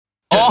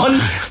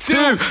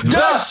to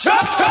the show.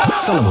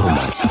 Salam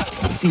hormat.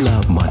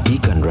 Sila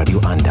matikan radio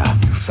anda.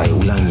 Saya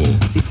ulangi,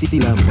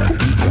 sila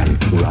matikan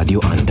radio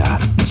anda.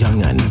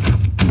 Jangan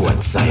buat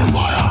saya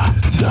marah.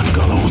 Dan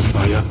kalau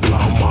saya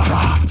telah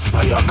marah,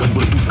 saya akan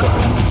bertukar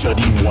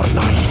menjadi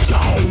warna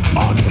hijau.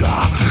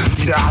 Anda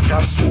tidak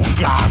akan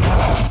suka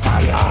kalau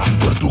saya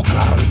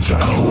bertukar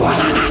jadi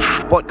warna.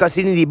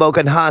 Podcast ini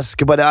dibawakan khas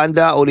kepada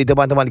anda oleh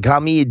teman-teman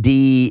kami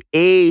di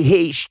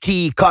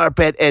AHT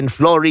Carpet and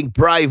Flooring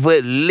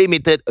Private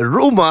Limited.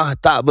 Rumah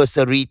tak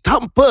berseri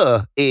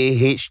tanpa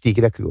AHT.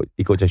 Kita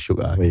ikut macam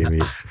syuk lah.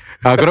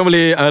 Korang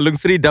boleh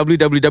lungsuri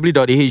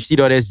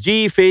www.aht.sg,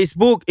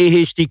 Facebook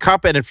AHT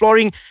Carpet and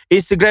Flooring,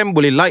 Instagram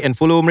boleh like and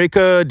follow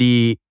mereka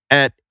di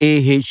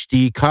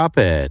 @AHT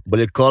Carpet.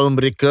 Boleh call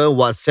mereka,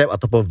 WhatsApp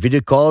ataupun video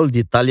call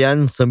di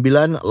talian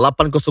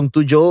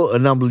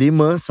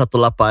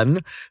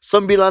 9807-6518,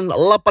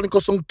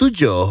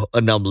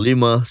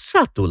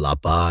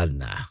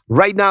 9807-6518.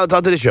 Right now, it's on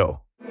to the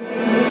show.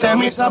 Tell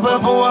me siapa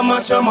buat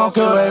macam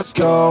okay, let's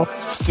go.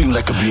 Sting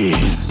like a bee,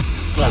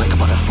 fly like a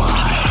butterfly,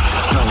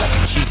 run like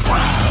a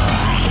cheetah,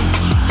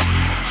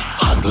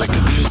 hug like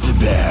a grizzly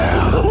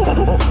bear.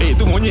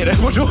 Itu monyet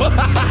bodoh.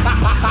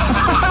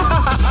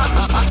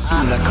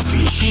 Swim like a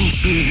fish,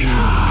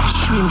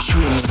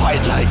 swim,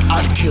 fight like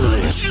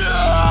Hercules.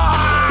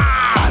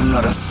 I'm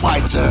not a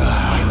fighter,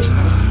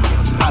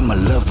 I'm a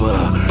lover.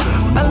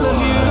 I love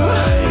you,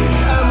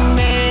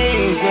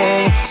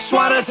 amazing.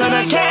 Swat to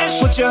the cash,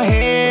 put your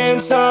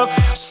hands up.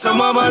 Some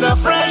of the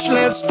fresh,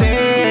 let's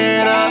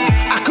stand up.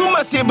 Aku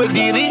masih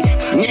berdiri.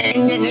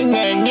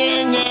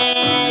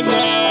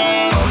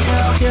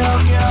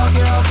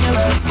 Okay,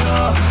 let's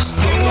go.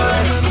 Sting,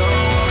 let's go.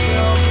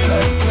 Okay,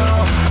 let's go.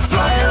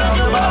 Fly like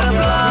a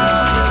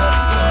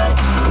butterfly.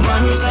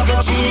 Run you like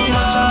a cheetah.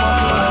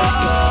 Let's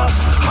go.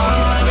 Hug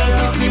you like a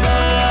grizzly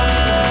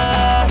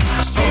bear.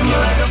 Swim you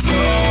like a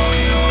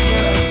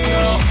fish. Let's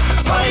go.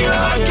 Fire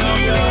like a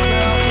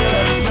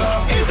let's go.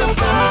 It's the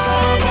famous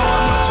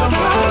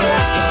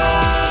let's go.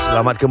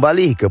 Selamat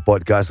kembali ke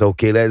podcast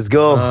Okay, let's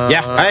go.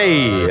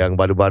 Hai. Yang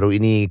baru-baru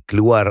ini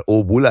keluar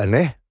bulan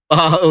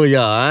Oh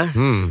ya.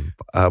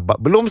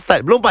 Belum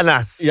start, belum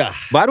panas. Ya.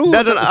 Baru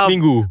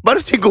seminggu.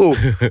 Baru seminggu.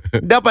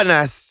 Dah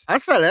panas.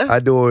 Asal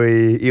Aduh,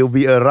 it'll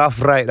be a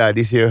rough ride lah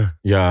this year.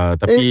 Ya,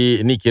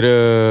 tapi ni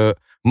kira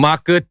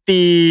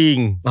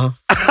marketing.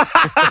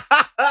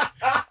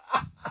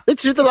 Ini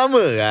cerita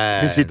lama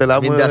kan? Ini cerita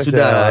lama. Dah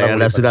sudah lah.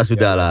 Yang dah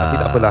sudah lah. Tapi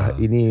tak apalah.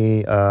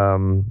 Ini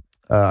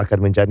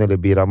akan menjana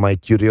lebih ramai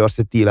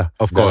curiosity lah.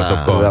 Of course.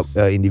 Terhadap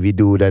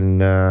individu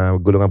dan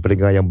golongan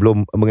pendengar yang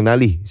belum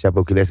mengenali siapa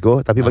Okay, let's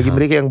go. Tapi bagi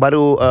mereka yang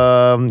baru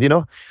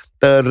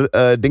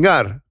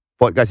terdengar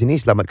podcast ini,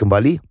 selamat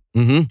kembali.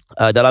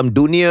 Dalam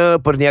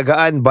dunia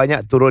perniagaan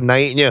banyak turun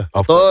naiknya.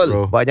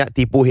 Betul. Banyak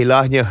tipu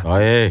helahnya.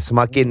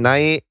 Semakin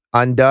naik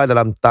anda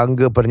dalam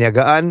tangga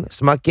perniagaan,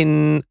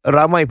 semakin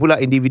ramai pula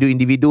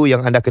individu-individu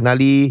yang anda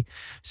kenali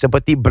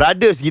seperti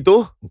brothers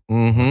gitu.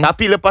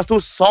 Tapi lepas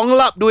tu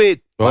songlap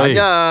duit.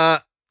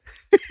 Banyak.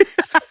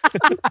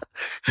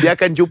 Dia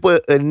akan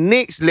jumpa a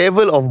next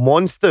level of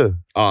monster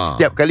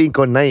setiap kali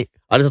kau naik.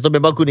 Ada satu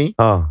member aku ni,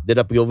 dia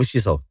dah pergi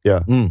overseas tau.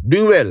 Ya.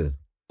 Doing well.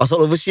 Pasal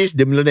overseas,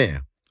 dia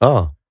millionaire.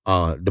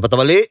 Dia patah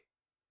balik.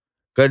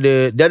 Kan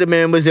dia ada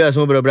members dia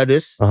semua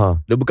brothers.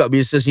 Dia buka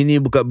bisnes ini,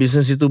 buka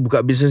bisnes itu, buka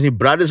bisnes ni.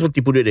 Brothers semua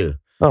tipu duit dia.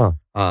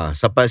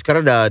 Sampai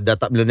sekarang dah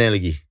tak millionaire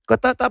lagi. Kau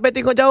tak payah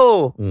tengok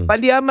jauh.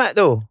 Pandi amat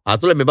tu.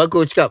 Itulah member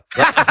aku cakap.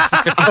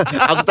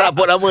 Aku tak nak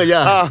port nama je.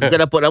 Bukan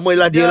nak port nama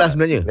ialah dia lah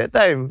sebenarnya. That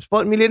time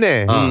sport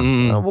millionaire.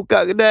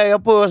 Buka kedai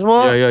apa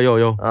semua.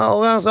 Yo.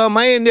 Orang semua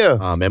main dia.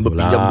 Member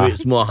pinjam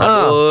duit semua.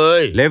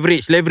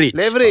 Leverage.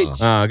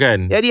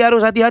 Kan. Jadi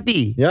harus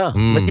hati-hati. Ya.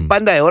 Mesti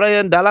pandai. Orang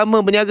yang dah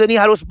lama berniaga ni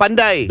harus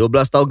pandai. 12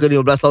 tahun ke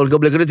 15 tahun ke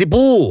boleh kena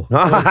tipu.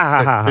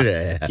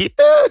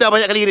 Kita dah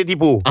banyak kali kena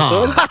tipu.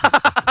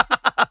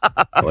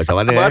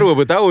 Macam mana? Baru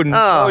berapa tahun?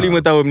 Kau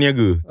 5 tahun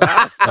berniaga.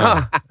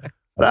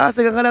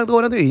 Rasa kadang-kadang tu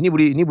orang tu ini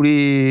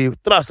boleh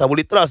trust lah,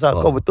 boleh trust lah.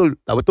 Kau betul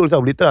tak betul sah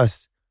boleh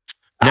trust.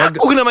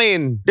 Aku kena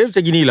main. Dia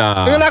macam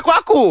ginilah. Dengan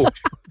aku.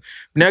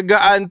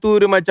 Perniagaan tu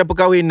dia macam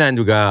perkahwinan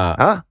juga.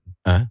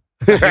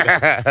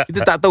 Kita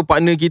tak tahu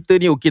partner kita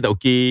ni okey tak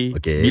okey.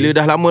 Bila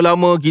dah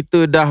lama-lama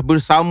kita dah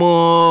bersama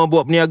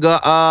buat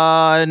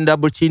perniagaan, dah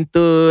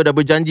bercinta, dah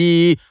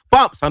berjanji,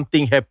 pop,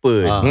 something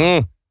happen.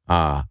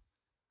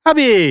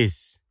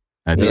 Habis.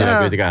 Itu lah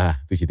aku cakap.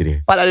 Tu cerita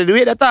dia. Pak ada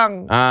duit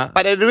datang.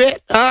 Pak ada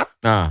duit. Tak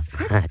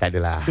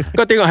adalah.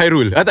 Kau tengok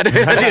Hairul. Tak ada.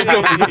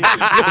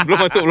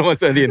 Belum masuk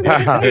nanti.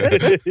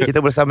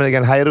 Kita bersama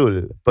dengan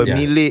Hairul,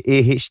 pemilik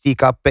AHT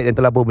Carpet yang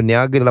telah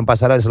berniaga dalam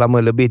pasaran selama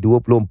lebih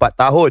 24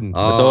 tahun.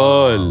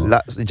 Betul.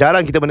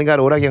 Jarang kita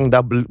mendengar orang yang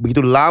dah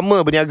begitu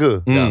lama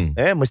berniaga.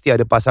 Mesti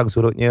ada pasang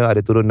surutnya,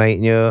 ada turun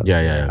naiknya.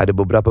 Ada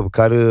beberapa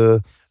perkara.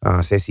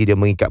 Sesi dia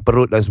mengikat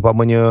perut dan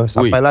seumpamanya.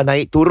 Sampailah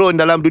naik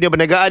turun dalam dunia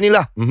perniagaan ni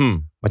lah.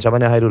 Macam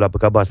mana Hairul?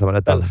 Apa khabar? Selamat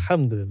datang.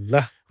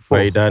 Alhamdulillah.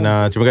 Baik, dan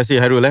terima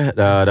kasih Hairul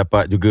dah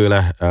dapat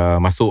jugalah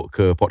masuk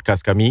ke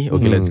podcast kami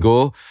Okay, let's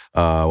go.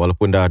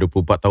 Walaupun dah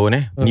 24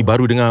 tahun Ni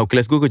baru dengar Okay,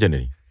 let's go ke macam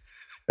mana ni?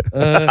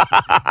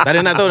 Tak ada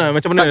nak tahu nak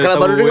macam mana. Kalau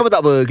baru dengar pun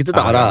tak apa. Kita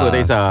tak marah. Tak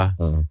kisah.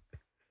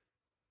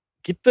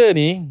 Kita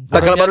ni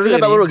kalau baru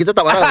dengar tak apa, kita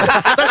tak marah.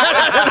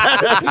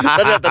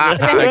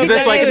 Kita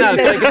suai kenal.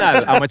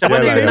 Macam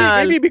mana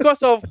kenal? Maybe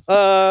because of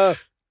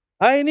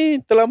I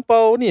ni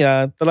terlampau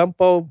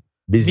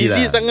busy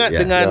sangat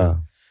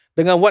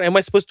dengan what am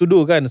I supposed to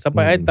do kan.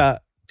 Sampai I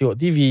tak tengok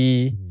TV,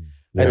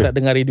 I tak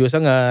dengar radio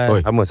sangat.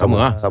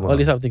 Sama. All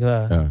these things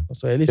lah.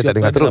 So at least kita tak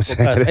dengar terus.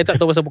 I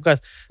tak tahu pasal podcast.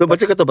 So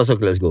macam kata pasal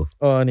Let's Go.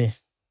 Ni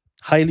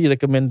highly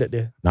recommended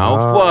dia.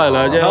 Naufal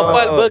lah je.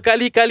 Naufal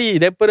berkali-kali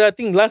daripada I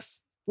think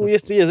last 2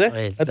 years 3 years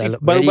I think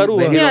baru-baru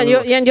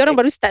yang diorang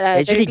baru start lah.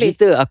 Actually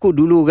aku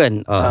dulu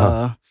kan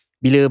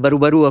bila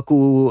baru-baru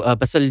aku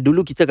pasal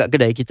dulu kita kat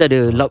kedai kita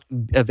ada loud,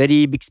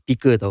 very big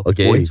speaker tau.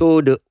 So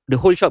the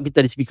whole shop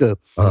kita ada speaker.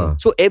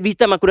 So every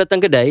time aku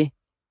datang kedai,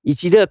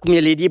 it's either aku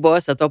punya lady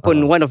boss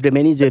ataupun one of the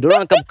manager,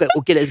 diorang akan buka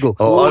okay let's go.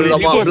 Lina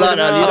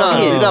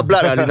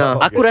blood lah Lina.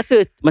 Aku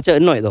rasa macam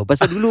annoyed tau.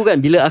 Pasal dulu kan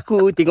bila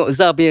aku tengok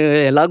Zah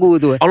punya lagu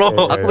tu,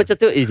 aku macam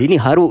tu dia ni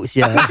haruk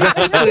sial.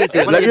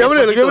 Lagi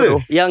apa?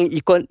 Yang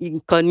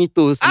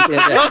Incognito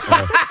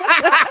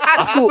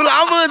aku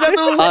lama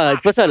satu.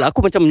 Pasal aku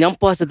macam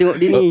menyampah saya tengok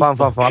dia ni.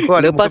 Faham. Aku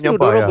ada lepas tu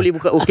diorang boleh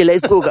buka okay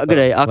let's go kat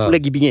kedai. Aku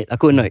lagi bingit,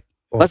 aku annoyed.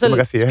 Pasal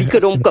speaker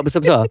diorang buka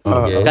besar-besar.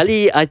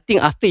 Kali I think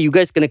after you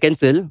guys kena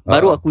cancel,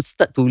 baru aku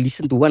start to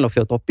listen to one of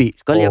your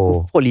topic. Sekali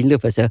aku fall in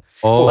love pasal.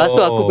 Lepas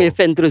tu aku punya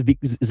fan terus Big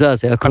Zah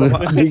saya. Aku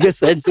biggest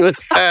fan so.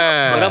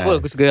 Orang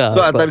pun aku suka. So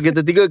antara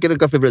kita tiga kira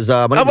kau favourite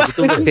Zah. Mana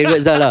betul?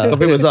 Favorite Zah lah.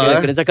 Favorite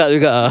Zah. Kena cakap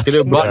juga.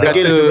 Kira budak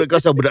degil. Favorite kau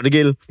sama budak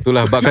degil.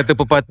 Itulah bab kata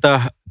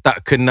pepatah,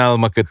 tak kenal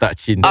maka tak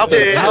cinta.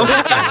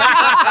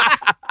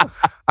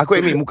 Aku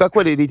admit muka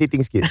aku ada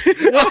irritating sikit.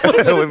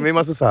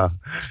 Memang susah.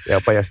 Ya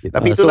payah sikit.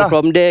 Tapi so itulah.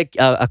 from there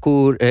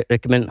aku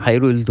recommend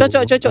Hairul tu.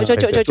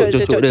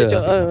 Cocok dia.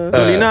 So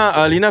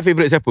Lina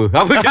favourite siapa?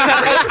 Apa kira?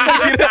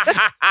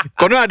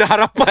 Kau nak ada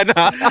harapan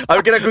lah.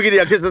 Aku kira aku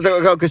gini. Aku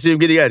tengok kau kesim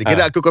gini kan.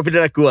 Kira aku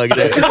confident aku lah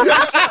gitu.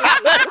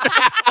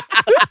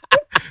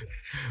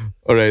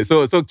 Alright,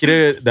 so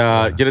kira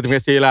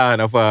terima kasih lah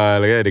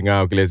Naufal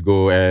dengar okay, let's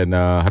go, and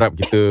harap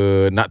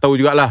kita nak tahu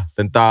jugalah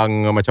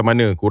tentang macam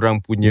mana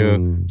korang punya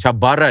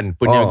cabaran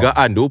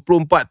perniagaan.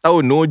 24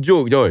 tahun, no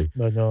joke Joy.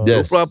 24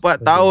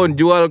 tahun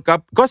jual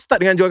kau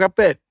start dengan jual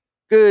kapet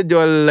ke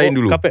jual lain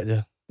dulu? Kapet je.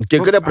 Okay,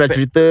 kau dah pernah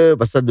cerita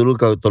pasal dulu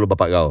kau tolong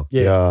bapak kau.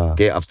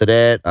 Okay, after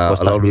that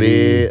along the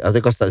way after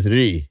kau start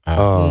sendiri.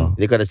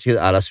 Jadi kau dah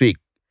cerita last week.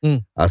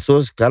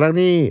 So sekarang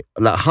ni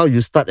like how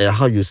you start and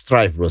how you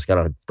strive bro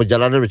sekarang.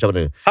 Perjalanan macam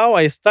mana? How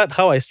I start,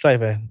 how I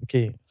strive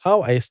Okay,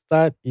 how I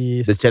start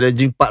is the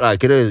challenging part lah.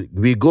 Kira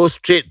we go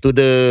straight to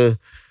the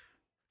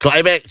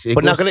climax.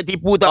 Pernah kena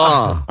tipu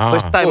tak?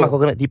 First time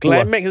aku kena tipu.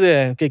 Climax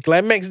dia. Okay,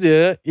 climax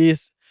dia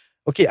is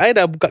okay, I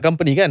dah buka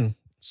company kan.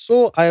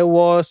 So I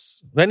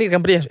was running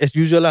company as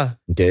usual lah.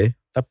 Okay.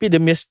 Tapi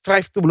dia punya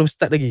strive tu belum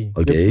start lagi.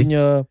 Okay.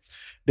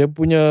 Dia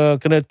punya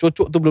kena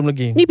cocok tu belum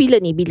lagi. Ni bila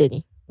ni?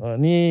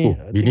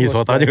 Bini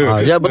soal tanya.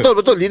 Ya betul.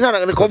 Lina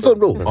nak kena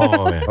confirm tu.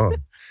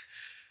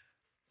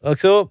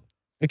 So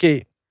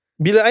okay,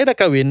 bila I dah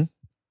kahwin,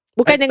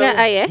 bukan dengan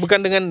I bukan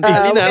dengan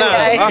Lina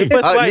lah.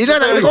 First wife. Lina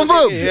nak kena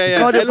confirm.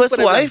 Kau ada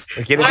first wife?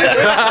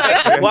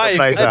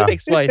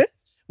 Ex-wife.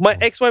 My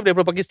ex-wife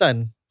daripada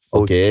Pakistan.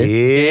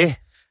 Okay.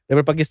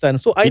 Daripada Pakistan.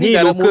 So I ini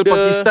ni local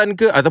Pakistan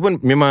ke ataupun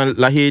memang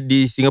lahir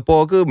di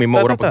Singapura ke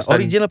memang orang Pakistan?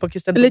 Original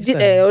Pakistan. Legit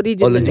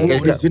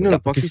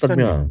original Pakistan.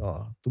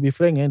 To be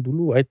frank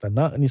dulu I tak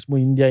nak ni semua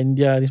India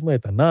ni semua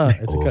I tak nak.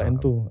 I cakap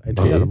tu. I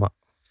cakap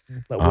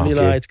tak boleh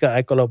lah. I cakap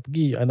I kalau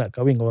pergi I nak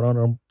kahwin dengan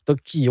orang-orang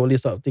Turki, all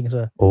these sort of things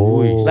lah.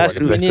 Last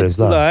minute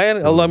tu lah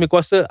Allah ambil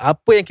kuasa.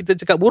 Apa yang kita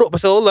cakap buruk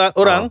pasal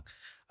orang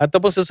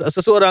ataupun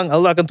seseorang,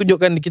 Allah akan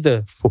tunjukkan di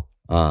kita.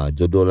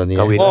 Jodoh lah ni.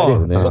 Kahwin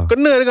so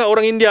kena dengan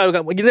orang India juga.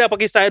 India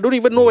Pakistan. I don't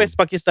even know where's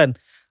Pakistan.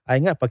 I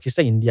ingat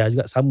Pakistan India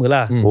juga sama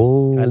lah.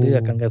 Color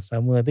akan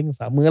sama. I think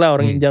sama lah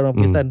orang India orang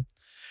Pakistan.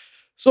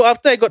 So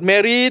after I got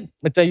married,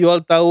 macam you all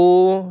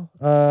tahu,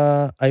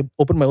 I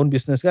open my own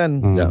business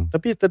kan.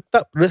 Tapi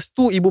tetap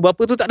restu ibu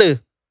bapa tu tak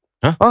ada.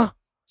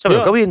 Siapa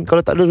nak kahwin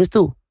kalau tak ada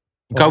restu?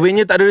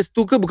 Kahwinnya tak ada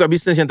restu ke bukan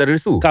bisnes yang tak ada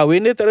restu?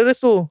 Kahwin dia tak ada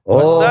restu.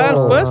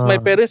 Pasal first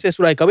my parents yang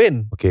suruh I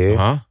kahwin. Okay.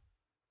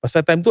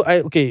 Pasal time tu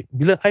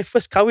bila I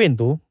first kahwin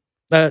tu,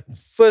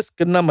 first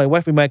kenal my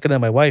wife, I kenal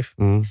my wife.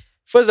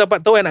 First dapat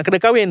tahu I nak kena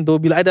kahwin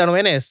tu bila I dah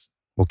NS.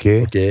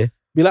 Okay.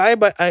 Bila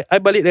I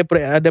balik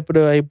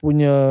daripada I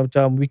punya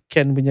macam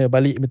weekend punya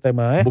balik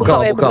time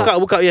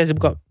buka. Yes,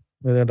 buka.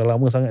 Dah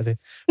lama sangat saya.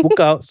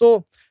 Buka.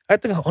 So I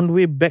tengah on the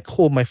way back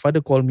home, my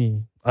father call me.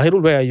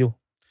 Ahirul, where are you?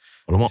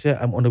 I say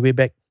I'm on the way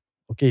back.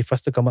 Okay,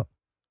 faster come up.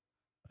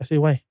 I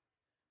say why?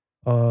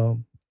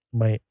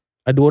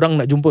 Ada orang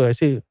nak jumpa. I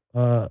say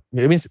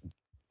it means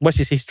what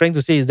he's trying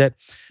to say is that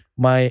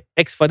my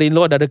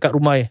ex-father-in-law dah dekat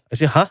rumah. I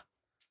say,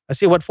 I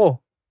say, what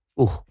for?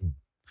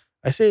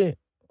 I say,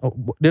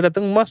 dia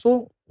datang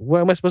masuk,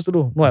 what am I supposed to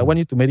do? No, I want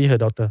you to marry her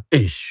daughter.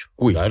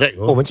 Direct.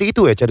 Macam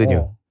itu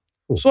caranya.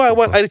 So I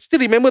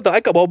still remember tu,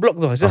 I kat bawah blok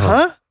tu. I said,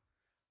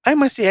 I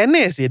masih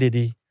NS ya,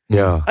 Daddy.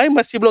 I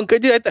masih belum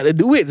kerja, I tak ada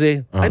duit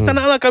saya. I tak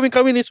nak lah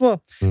kahwin-kahwin ni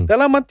semua.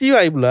 Dalam hati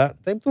I pula,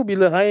 time tu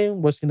bila I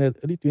was in the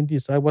early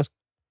 20s, I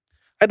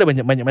ada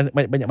banyak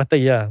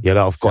matai lah.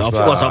 Yalah, of course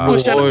lah. Aku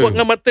macam nak buat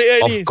dengan matai I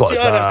ni.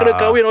 Siapa nak kena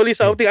kahwin all this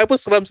something. I pun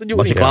seram sejuk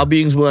ni. Masih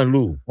clubbing semua kan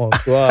dulu.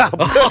 Tu lah.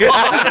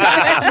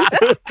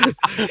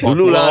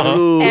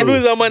 Dulu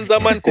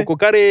zaman Koko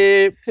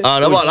Karib.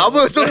 Nampak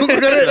lama tu Koko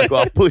Karib.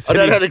 Apa sih?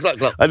 Ada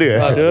club. Ada.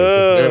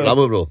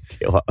 Lama bro.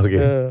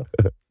 Okay.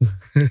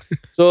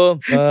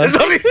 So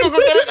sorry, Koko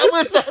Karib lama.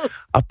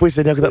 Apa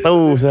saja aku tak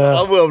tahu.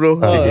 Lama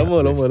bro.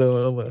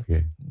 Lama.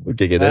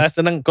 Okay, then.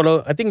 Senang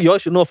kalau I think you all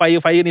should know fire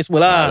ni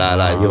semua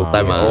lah. Your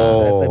time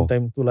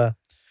time tu lah.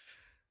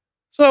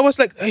 So I was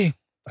like,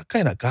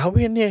 takkan nak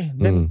kahwin ni.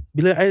 Then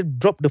bila I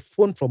drop the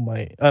phone from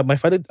my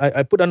father,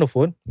 I put down the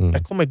phone.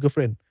 I call my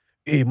girlfriend.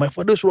 My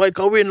father suruh I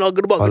kahwin lah,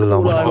 gedebak lah.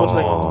 I was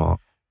like,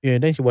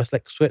 then she was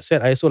like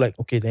sad. I also like,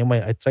 okay, never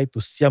mind. I try to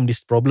siam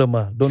this problem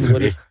lah. Don't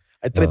worry.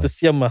 I try to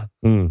siam lah.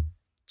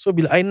 So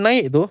bila I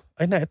naik tu,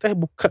 I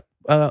buka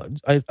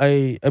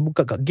I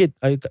buka kat gate,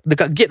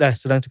 dekat gate lah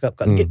sedang cakap.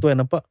 Kat gate tu I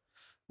nampak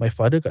my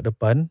father kat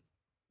depan,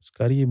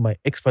 sekali my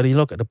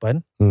ex-father-in-law kat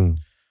depan.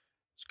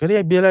 Sekali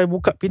bila I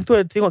buka pintu,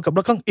 I tengok kat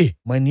belakang,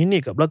 my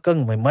nenek kat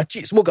belakang, my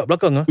makcik semua kat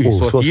belakang.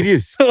 So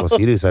serius. So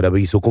serius ada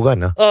bagi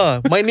sokongan lah.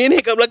 My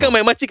nenek kat belakang,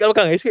 my makcik kat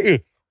belakang. I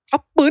cakap,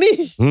 apa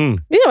ni?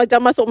 Ni macam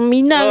masuk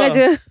Minang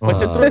aja.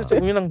 Macam terus macam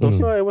Minang tu.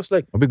 So I was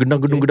like, habis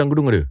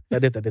gedang-gedung ada?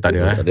 Tak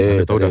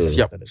ada. Tahu dah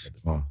siap.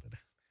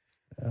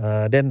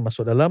 Then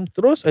masuk dalam,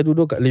 terus I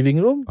duduk kat living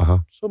room.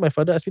 So my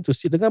father asked me to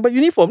sit dengan baju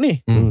uniform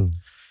ni.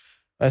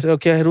 I said,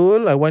 okay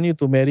Hairul, I want you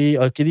to marry,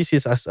 okay, this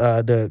is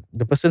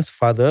the person's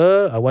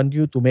father. I want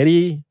you to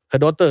marry her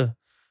daughter.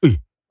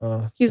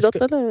 His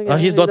daughter lah.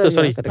 His daughter,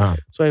 sorry.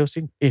 Correct. So I was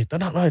saying,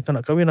 tak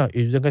nak kahwin lah.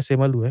 Jangan saya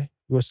malu.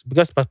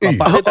 Because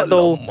bapak dia tak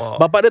tahu,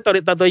 bapak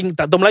dia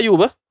tak tahu Melayu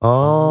apa.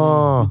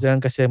 Jangan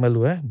kasih saya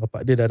malu.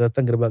 Bapak dia dah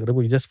datang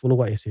gedebak-gedebuk. You just follow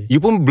what I say.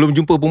 You pun belum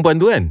jumpa perempuan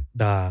tu kan?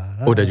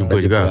 Dah. Dah jumpa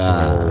juga.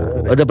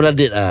 Dah pernah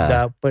date lah.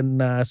 Dah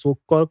pernah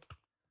so-called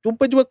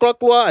jumpa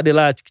keluar-keluar.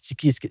 Adalah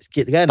ciki-ciki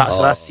sikit-sikit kan. Tak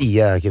serasi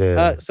lah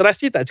kira.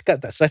 Serasi tak cakap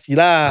tak serasi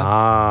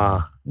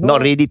lah. Not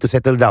ready to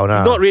settle down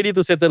lah. Not ready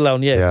to settle down,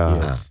 yes.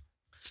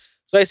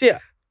 So I say,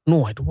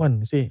 no, I don't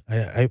want. I say,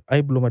 I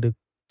belum ada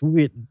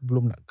duit,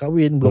 belum nak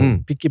kahwin,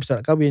 belum fikir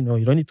pasal nak kahwin. No,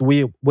 you don't need to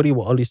worry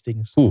about all these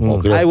things.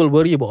 I will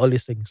worry about all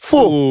these things.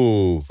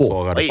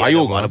 Ada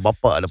payung. Ada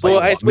bapak, ada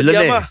payung. So I sebut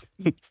diam lah.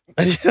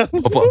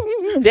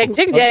 Jeng.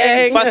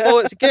 Fast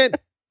forward sikit.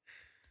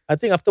 I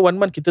think after 1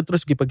 month kita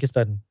terus pergi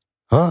Pakistan.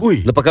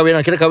 Lepas kahwin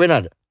lah, kira kahwin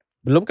lah?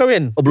 Belum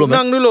kahwin. Belum.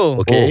 Tunang dulu.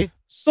 Okay.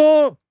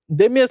 So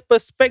dia punya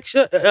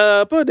perspective,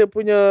 dia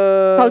punya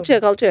culture.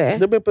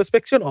 Dia punya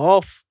perspective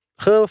of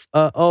her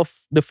of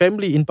the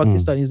family in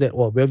Pakistan is that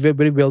we're very,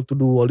 very well to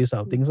do all these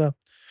things lah.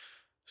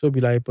 So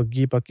bila I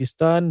pergi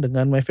Pakistan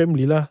dengan my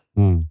family lah.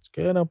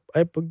 Sekarang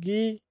I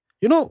pergi,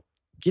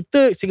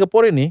 kita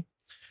Singaporean ni,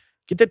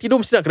 kita tidur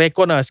mesti nak kena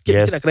aircon lah. Sikit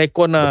mesti nak kena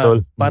aircon lah. Betul.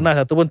 Panas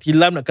ataupun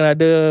tilam nak kena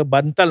ada,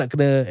 bantal nak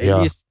kena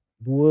at least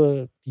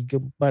 2,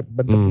 3, 4,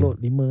 bantal peluk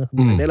 5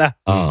 like lah.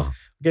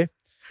 Okay.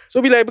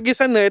 So bila I pergi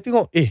sana, I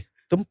tengok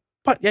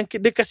tempat yang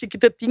dia kasih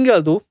kita tinggal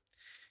tu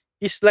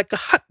is like a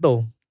hut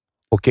tau.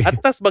 Okay.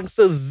 Atas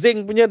bangsa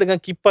zinc punya dengan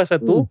kipas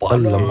satu.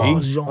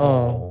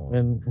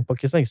 And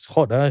Pakistan is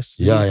hot lah.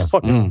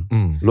 Hot.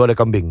 Lu ada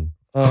kambing?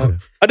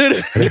 Ada.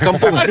 Ada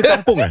kampung.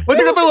 Macam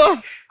kau tahu lah.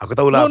 Aku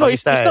tahu lah. No,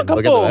 it's not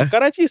kampung.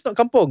 Karachi is not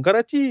kampung.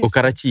 Karachi.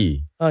 Karachi.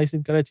 It's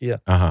in Karachi,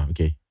 ya.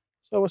 Okay.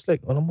 So I was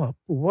like, alamak,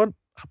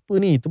 apa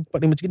ni? Tempat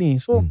ni macam ni.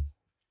 So,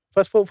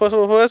 fast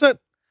forward,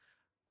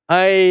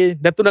 I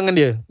dah tunang dengan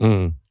dia.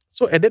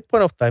 So, at that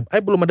point of time,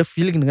 I belum ada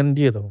feeling dengan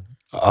dia tau.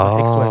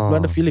 Belum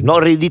ada feeling.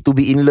 Not ready to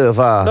be in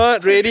love lah. Not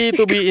ready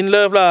to be in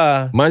love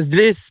lah.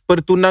 Majlis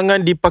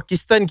pertunangan di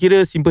Pakistan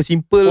kira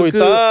simple-simple ke?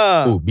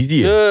 Tak.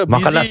 Busy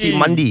Makan nasi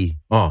mandi.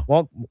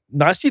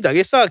 Nasi tak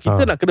kisah.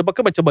 Kita nak kena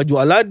pakai macam baju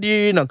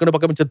Aladdin, nak kena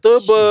pakai macam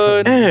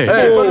turban.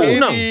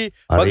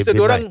 Bangsa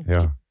diorang,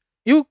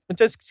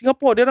 macam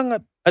Singapore, diorang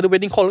ada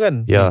wedding hall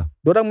kan?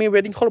 Diorang punya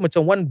wedding hall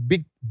macam one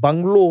big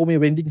bungalow punya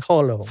wedding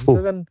hall lah.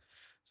 Kan,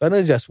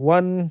 sana just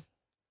one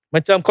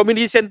macam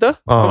community center,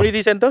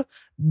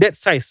 that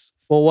size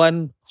for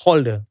one hall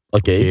dia.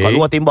 Okay. Kat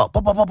luar tembak.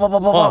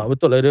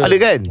 Betul lah dia. Ada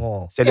kan?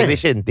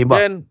 Celebration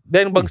tembak.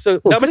 Then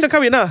bangsa dah macam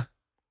kahwin lah.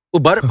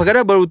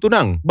 Perkara baru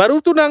tunang.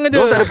 Baru tunang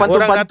aja. Tak ada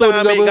pantun-pantun.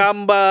 Orang datang ambil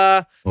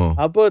gambar.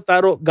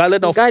 Taruh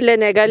garland of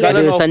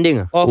Ada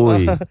sanding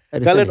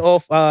garland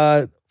of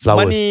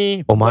flowers.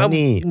 Money.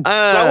 Money.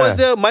 Flowers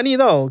dia money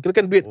tau. Kira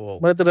kan duit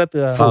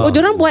merata-rata.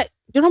 Diorang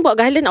buat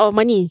garland of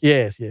money.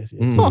 Yes.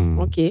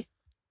 Okay.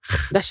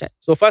 Dahsyat.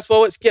 So fast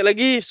forward sikit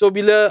lagi. So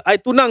bila I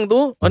tunang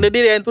tu, on the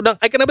day yang tunang,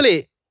 I kena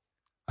balik.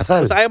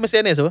 Asal? Pasal I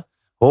masih NS apa?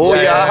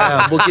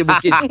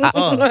 Bukit.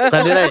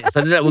 Sunday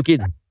night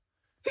bukit.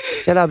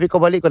 Sialah, habis kau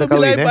balik kau dah So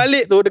kahwin. bila I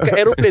balik tu dekat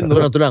aeroplane tu,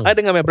 Tunang. I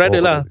dengan my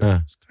brother lah.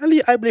 Sekali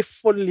I boleh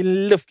fall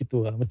in love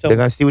gitu lah. Macam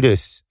Dengan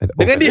stewardess.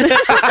 dengan dia.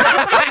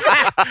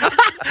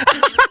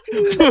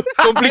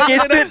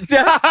 Complicated.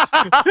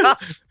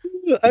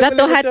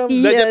 Jatuh hati.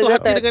 Dah jatuh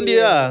hati dengan dia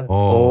lah.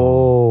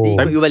 Dia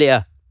ikut you balik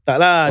lah. Tak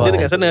lah, dia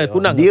dekat sana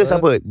tunang. Dia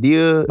siapa?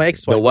 Dia my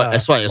ex-wife lah.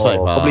 Ex-wife.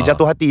 kau boleh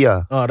jatuh hati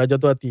lah. Dah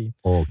jatuh hati.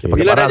 Okay.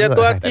 Bila dah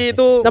jatuh hati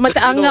tu, Dah macam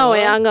angau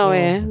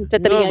Macam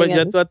teringat kan.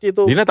 jatuh hati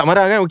tu. Lina tak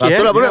marah kan? Okey.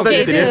 Itulah berat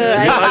tadi Okey dia.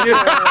 je.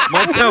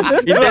 Macam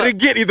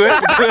interrogate itu.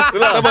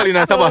 Sabar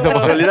Lina, sabar.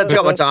 Lina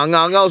cakap macam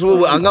angau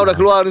semua. Angau dah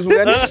keluar ni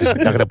semua kan.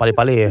 Dah kena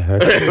palih-palih.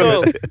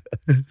 So,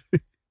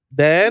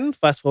 then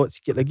fast forward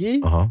sikit lagi.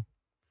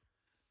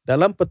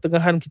 Dalam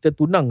pertengahan kita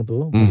tunang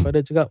tu, my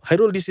father cakap,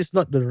 Hairul, this is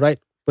not the right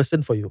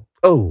person for you.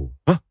 Oh.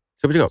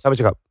 Siapa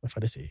cakap? My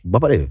father say.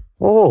 Bapak dia.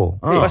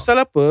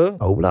 Pasal apa?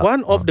 Tahu pula.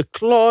 One of the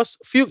clause,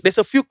 there's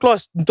a few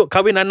clause untuk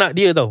kahwin anak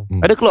dia tau.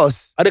 Ada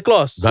clause. Ada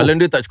clause.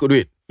 Galan dia tak cukup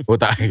duit. Oh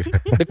tak.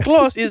 The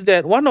clause is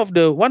that one of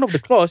the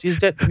clause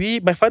is that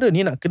my father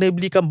ni nak kena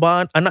belikan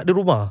bahan anak dia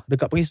rumah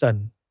dekat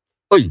Pakistan.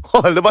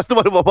 Lepas tu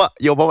baru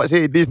your bapak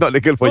say this is not the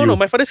girl for you. No,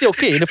 my father say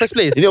okay in the first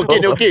place. Ini okey.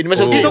 Ini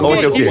masih okey.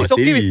 He's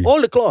okay with all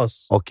the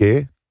clause.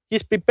 Okay.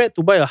 He's prepared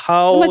to buy a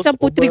house. Macam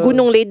Puteri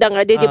Gunung Ledang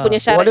ada dia punya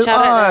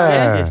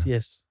syarat-syarat.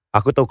 Yes.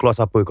 Aku tahu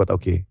clause apa kau tak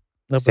okay.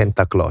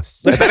 Santa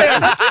Claus.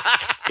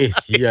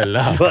 Sial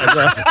lah.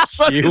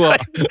 Siwa.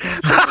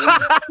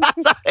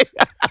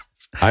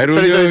 Hairul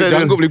dia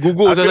janggup boleh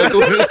gugur satu.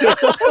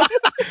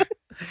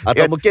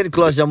 Atau mungkin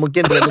clause yang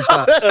mungkin dia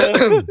minta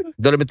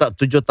dia minta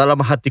 7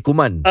 talam hati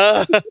kuman.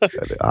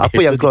 Apa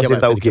yang clause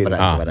yang tak okay?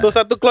 So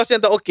satu clause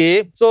yang tak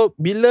okay. So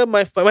bila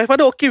my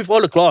father okay with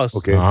all the clause.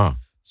 Okay.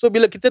 So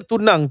bila kita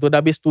tunang tu,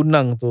 dah habis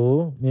tunang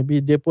tu,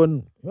 maybe dia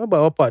pun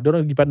bapak dia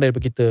orang lagi pandai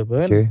daripada kita apa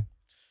kan. Okay.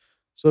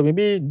 So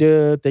maybe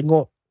dia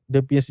tengok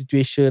dia punya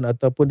situation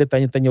ataupun dia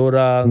tanya-tanya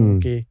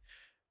orang. Okay.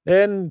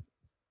 Then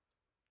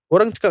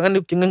orang cakap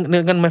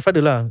dengan my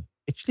father lah,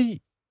 actually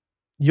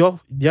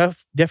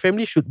their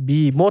family should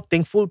be more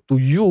thankful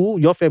to you,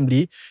 your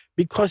family,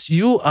 because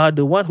you are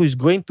the one who is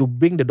going to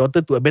bring the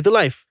daughter to a better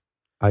life.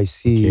 I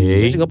see.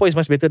 Okay. Singapore is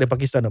much better than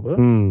Pakistan apa.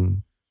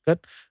 Kan?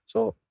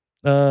 So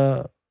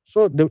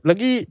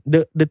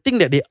the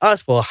thing that they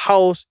ask for a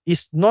house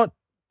is not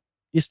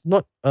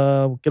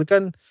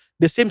kirakan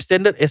the same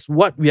standard as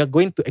what we are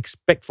going to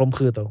expect from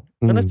her tau.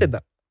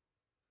 Understand tak?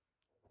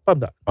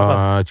 Faham tak?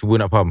 Cuba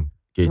nak faham.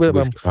 Okay,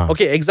 cuba faham.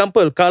 Okay,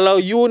 example, kalau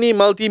you ni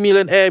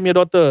multi-millionaire your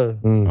daughter.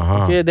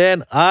 Okay,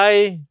 then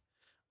my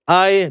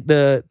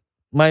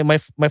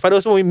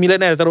father also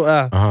millionaire taruh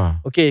lah.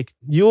 Okay,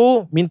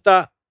 you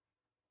minta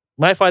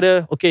my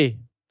father, okay,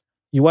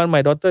 you want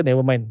my daughter,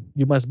 never mind.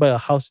 You must buy a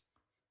house.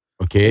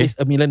 Okay. It's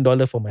 $1 million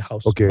for my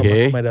house.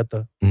 Okay. For my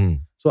daughter.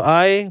 So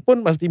I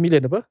pun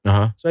multi-million apa.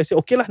 So I say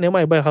okay lah, never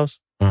mind, I buy a house.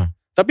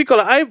 Tapi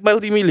kalau I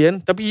multi-million,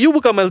 tapi you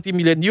bukan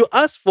multi-million, you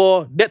ask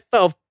for that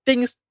type of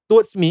things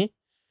towards me,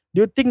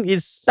 do you think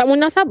it's tak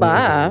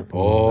munasabah?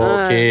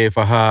 Okay,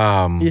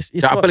 faham.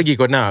 Apa lagi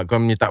kau nak?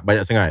 Kau minta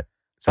banyak sangat.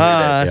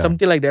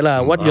 Something like that lah.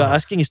 What you are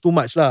asking is too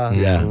much lah.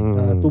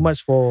 Too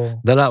much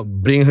for. Dah lah,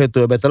 bring her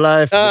to a better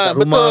life. Dekat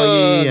rumah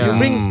lagi. You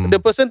bring the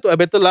person to a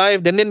better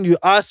life, then you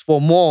ask for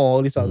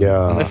more. So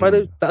my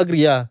father tak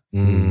agree lah.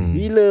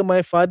 Bila my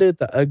father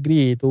tak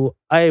agree tu,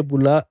 I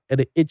pula at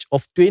the age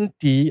of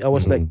 20, I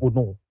was like, oh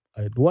no,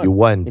 I don't want. You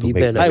want to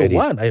make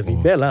I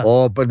rebel lah.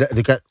 Oh,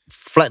 dekat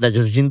flight dah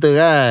jatuh cinta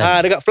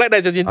kan? Dekat flight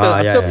dah jatuh cinta.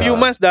 After few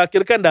months dah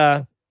kirakan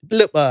dah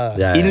love lah.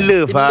 In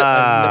love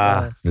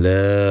lah.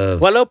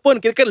 Love. Walaupun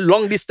kirakan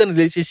long distance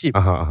relationship.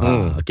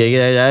 Okay,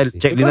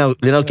 check Lina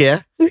okay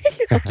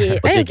Okay,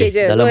 okay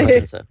je. Dalam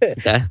masa.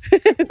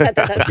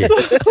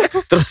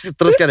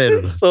 Teruskan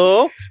dulu.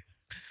 So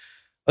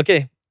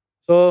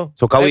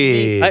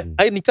kahwin.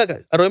 I nikah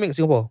kat Arrowing kat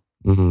Singapore.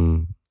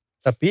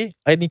 Tapi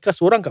I nikah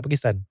seorang kat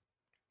Pakistan.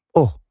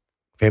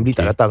 Family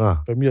tak datang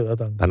lah. Family tak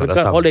datang. Tak nak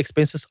datang. All the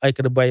expenses I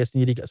kena bayar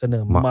sendiri kat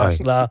sana.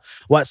 Mask lah,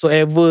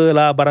 whatsoever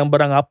lah,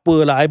 barang-barang apa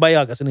lah, I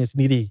bayar kat sana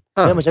sendiri.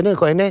 Macam mana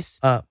kau NS?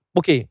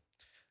 Okay,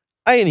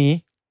 I ni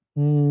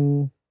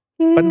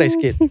pandai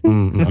sikit.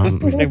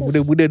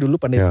 Buda-buda dulu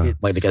pandai sikit.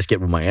 Baik dekat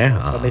sikit rumah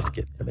Pandai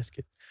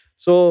sikit.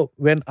 So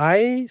when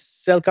I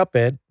sell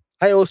carpet,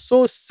 I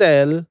also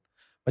sell.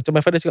 Macam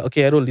my father cakap,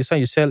 okay Hairul, this one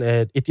you sell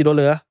at $80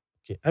 lah.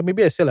 Okay,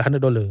 maybe I sell at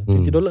 $100. $80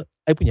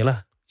 I punya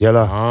lah.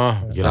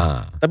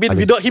 Yalah. Tapi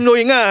without him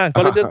knowing lah.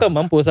 Kalau dia tahu,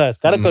 mampus lah.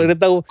 Sekarang kalau dia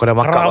tahu, kau dah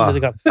makap lah.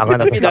 Tangan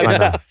atas tangan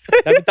lah.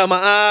 Dah minta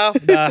maaf,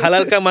 dah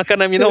halalkan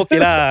makanan minum,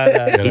 okey lah.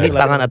 Ini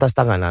tangan atas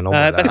tangan lah.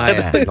 Normal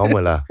lah.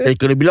 Normal lah.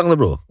 Kena bilang lah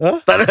bro.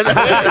 Tak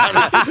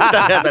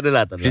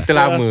ada. Cerita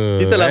lama.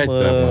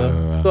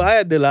 So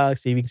I adalah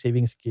saving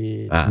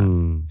sikit.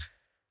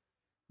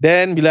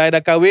 Then bila I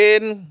dah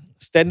kahwin,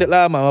 standard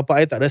lah, mak bapak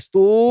I tak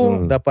restu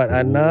dapat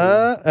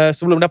anak.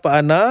 Sebelum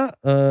dapat anak,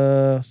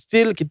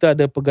 still kita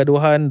ada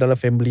pergaduhan dalam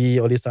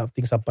family, all this type of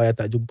things, sampai I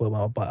tak jumpa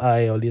mak bapak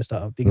I, all this type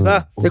of things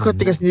lah. Kau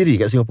tinggal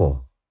sendiri kat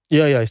Singapore?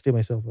 Yeah, I stay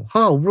myself.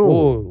 How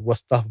bro?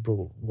 Was tough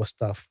bro.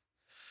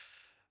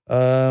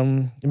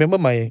 Remember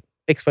my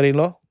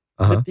ex-father-in-law?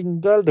 Dia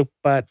tinggal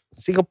dekat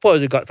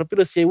Singapore juga, tapi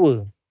dia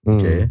sewa.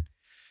 Okay.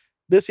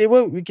 Dia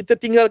sewa, kita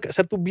tinggal kat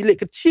satu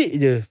bilik kecil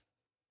je.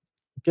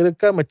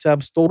 Kira-kira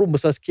macam storeroom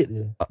besar sikit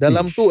je.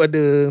 Dalam tu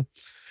ada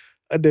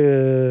ada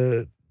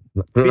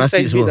perut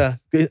nasi semua lah.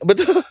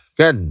 Betul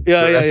kan.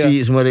 Ya, perut nasi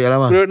semua ada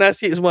lama. Perut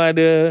nasi semua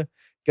ada.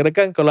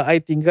 Kira-kira kalau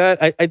I tinggal,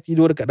 I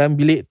tidur dekat dalam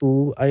bilik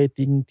tu, I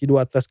tidur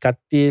atas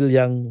katil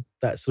yang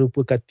tak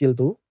serupa katil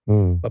tu.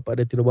 Bapak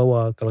dia tidur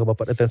bawah. Kalau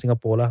bapak datang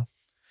Singapura lah,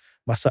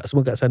 masak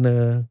semua kat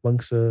sana,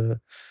 bangsa.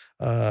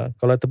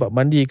 Kalau tempat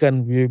mandi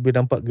kan, we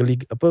nampak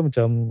geli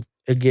macam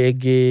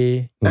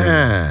ege-ege.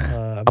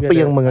 Apa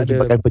yang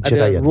mengakibatkan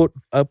perceraian?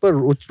 Ada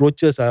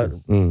roaches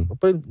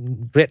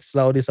rats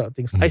lah, all these sort of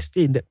things. I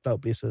stay in that type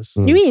of places.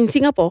 You mean in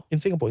Singapore? In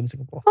Singapore.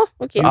 Oh,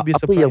 okay.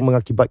 Apa yang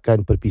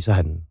mengakibatkan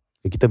perpisahan?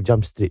 Kita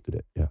jump straight to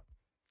that.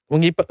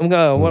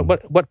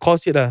 What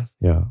caused it lah?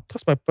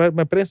 Because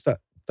my parents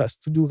tak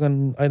setuju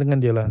kan I dengan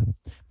dia lah.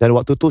 Dan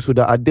waktu tu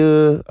sudah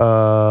ada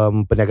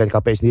perniagaan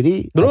kapek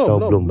sendiri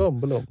atau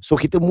belum? Belum. So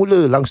kita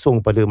mula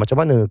langsung pada macam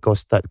mana kau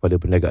start pada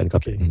perniagaan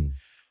kapek?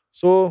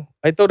 So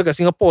I tahu dekat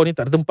Singapore ni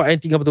tak ada tempat yang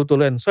tinggal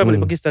betul-betul kan. So I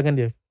balik Pakistan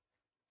dengan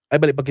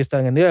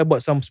dia. I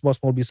buat some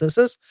small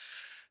businesses.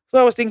 So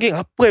I was thinking,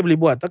 apa I boleh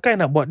buat? Takkan I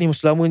nak buat ni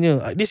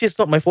selamanya. This is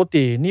not my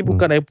forte. Ni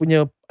bukan I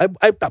punya,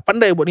 I tak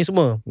pandai buat ni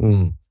semua.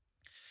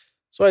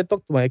 So I talk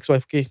to my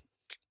ex-wife, okay,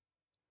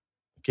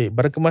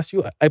 barang kemas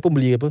you, I pun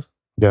beli apa.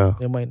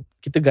 Never mind.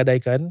 Kita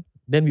gadaikan,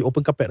 then we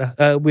open carpet lah.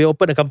 We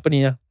open a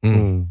company lah.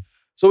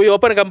 So we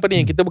open a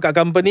company. Kita buka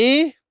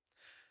company.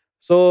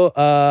 So,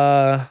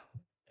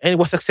 and it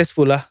was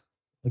successful lah.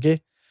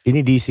 Okay.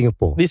 Ini di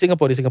Singapore? Di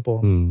Singapore.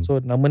 So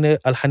namanya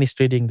Al-Hanis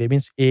Trading. That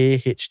means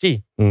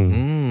AHT.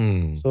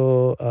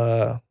 So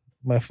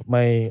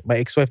my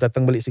ex-wife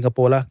datang balik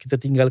Singapore lah. Kita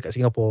tinggal kat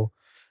Singapore.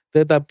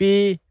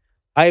 Tetapi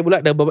I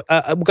pula dah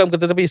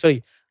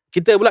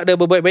kita pula dah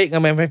berbaik-baik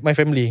dengan my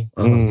family.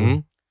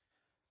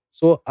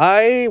 So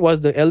I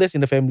was the eldest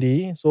in the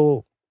family.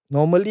 So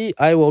normally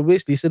I will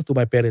always listen to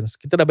my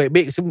parents. Kita dah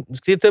baik-baik,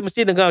 kita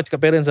mesti dengar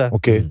cakap parents lah.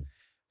 Okay.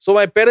 So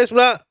my parents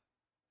pula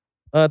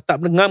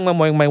tak dengar dengan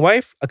my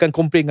wife, akan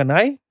complain dengan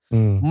I.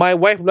 My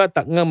wife pula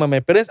tak dengar dengan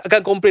my parents,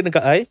 akan complain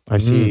dekat I. I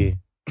see.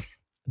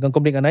 Akan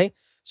complain dengan I.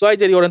 So I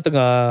jadi orang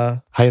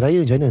tengah. Hari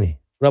Raya macam mana ni?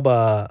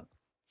 Rabak.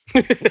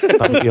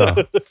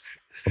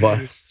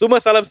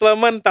 Semua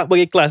salam-salaman tak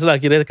berikhlas lah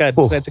kira kan.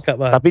 Saya cakap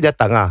lah. Tapi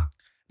datang lah.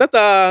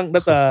 Datang.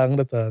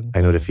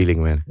 I know the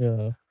feeling, man.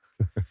 Yeah.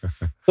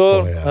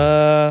 So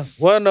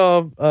one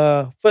of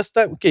first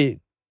time,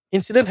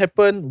 incident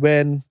happen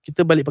when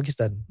kita balik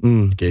Pakistan.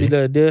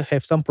 Bila dia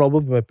have some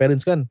problem with my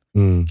parents kan.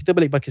 Kita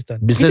balik Pakistan.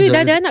 Kita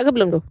dah ada anak ke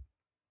belum tu?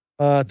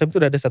 Time tu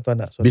dah ada satu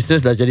anak.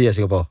 Business dah jadi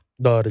Singapore?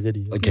 Dah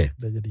jadi. Okay.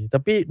 Dah jadi.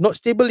 Tapi not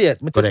stable yet.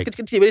 Macam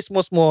kecil-kecil, very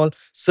small,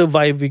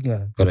 surviving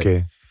lah.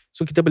 Okay.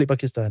 So kita balik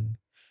Pakistan.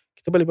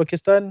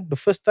 The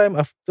first time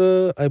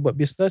after I buat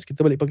business,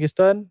 kita balik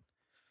Pakistan,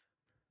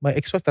 my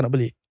ex-wife tak nak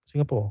balik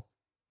Singapore.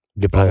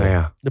 Dia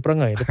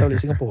perangai Dia tak balik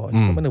Singapore.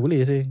 Cakap mana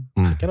boleh saya?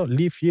 I cannot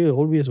live here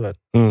always what.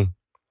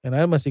 And I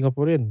am a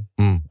Singaporean.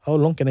 How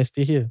long can I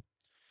stay here?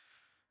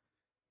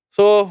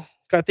 So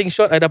cutting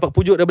short, I dapat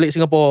pujuk dah balik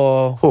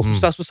Singapore.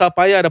 Susah-susah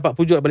payah dapat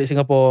pujuk balik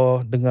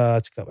Singapore.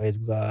 Dengar cakap saya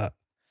juga.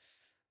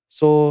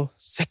 So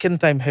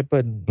second time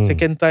happen.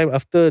 Second time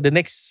after the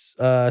next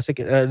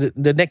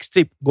the next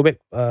trip go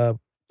back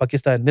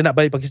Pakistan. Dia nak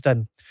balik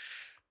Pakistan.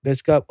 Dia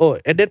cakap,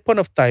 at that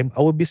point of time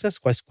our business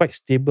was quite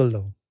stable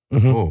now.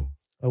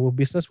 Our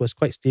business was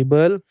quite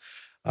stable.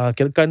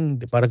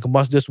 Kirakan barang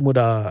kemas dia semua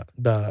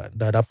dah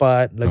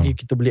dapat. Lagi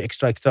kita beli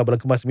extra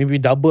barang kemas, maybe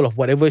double of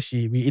whatever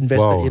we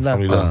invested in lah.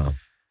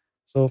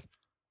 So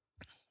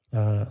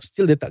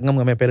still dia tak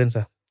ngam dengan my parents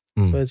lah.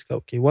 So I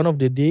cakap, one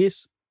of the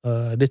days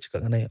dia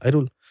cakap dengan I,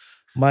 Airul,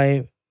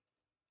 my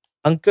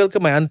uncle ke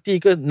my auntie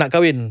ke nak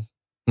kahwin.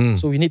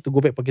 So we need to go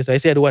back Pakistan.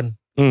 I say I don't want.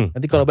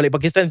 Nanti kalau balik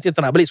Pakistan kita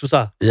tak nak balik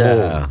susah.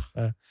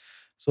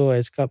 So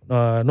I cakap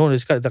no, dia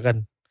cakap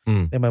takkan.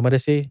 Then my mother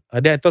say,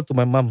 then I told to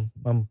my mom,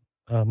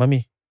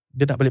 Mami,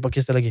 dia nak balik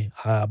Pakistan lagi.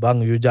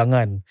 Bang, you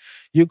jangan.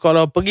 You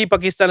kalau pergi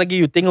Pakistan lagi,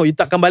 you tengok you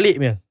takkan balik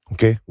punya.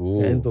 Okay.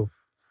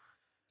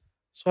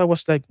 So I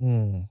was like,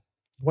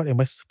 what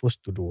am I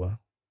supposed to do?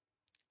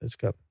 Dia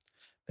cakap.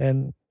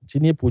 And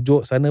sini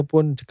pujuk, sana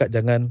pun cakap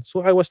jangan.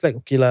 So I was like,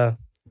 okay lah.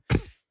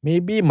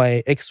 Maybe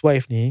my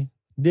ex-wife ni,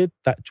 dia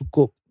tak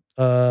cukup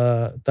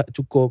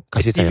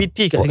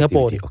aktiviti kat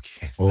Singapore ni.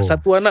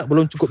 Satu anak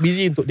belum cukup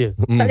busy untuk dia.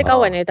 Tak ada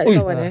kawan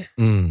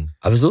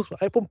Habis tu so,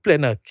 I pun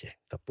plan lah,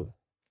 tak apa,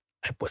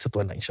 I buat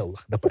satu anak, insyaAllah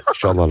dapat.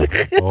 InsyaAllah lah.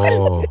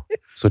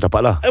 So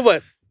dapat lah.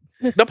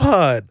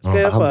 Dapat.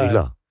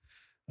 Alhamdulillah.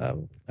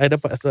 I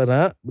dapat satu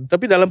anak,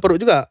 tapi dalam perut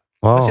juga.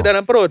 Masih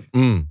dalam perut.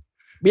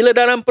 Bila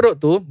dalam perut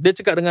tu, dia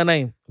cakap dengan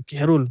I, okay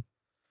Harul,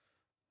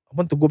 I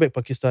want to go back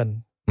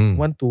Pakistan. I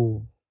want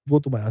to go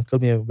to my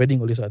uncle punya wedding,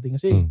 all this thing. I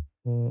say,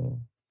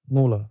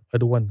 no lah, I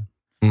don't want.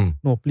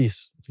 No,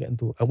 please. Cakap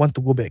tu, I want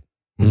to go back.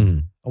 I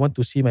want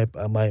to see my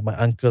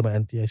uncle, my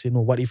auntie. I say,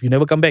 no, what if you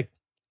never come back?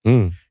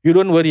 You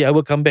don't worry, I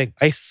will come back.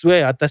 I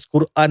swear atas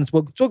Quran.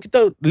 So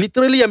kita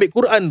literally ambil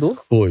Quran tu.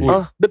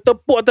 Dia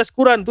tepuk atas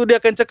Quran tu,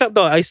 dia akan cakap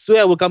tau, I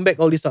swear I will come back,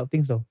 all these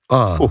things tau.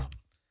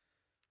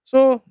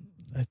 So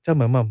I tell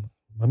my mom,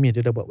 Mami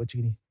dia dah buat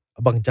macam ni.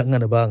 Abang jangan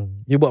abang,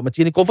 you buat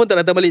macam ni confirm tak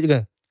datang balik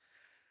juga.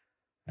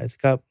 I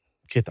cakap,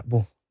 okay tak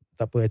apa.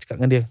 I cakap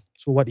dengan dia,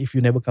 so what if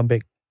you never come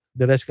back?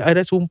 Dia dah cakap, I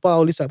dah sumpah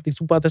all this something,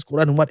 sumpah atas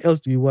Quran, what else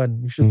do you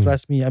want? You should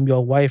trust me, I'm your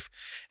wife,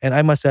 and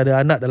I masih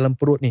ada anak dalam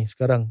perut ni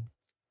sekarang.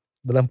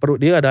 Dalam perut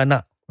dia ada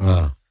anak.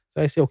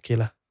 So I say, okay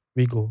lah,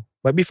 we go.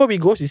 But before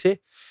we go, she say,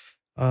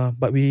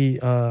 but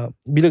we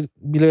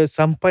bila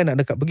sampai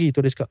nak dekat pergi tu,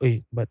 dia cakap,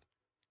 but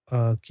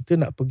kita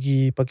nak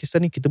pergi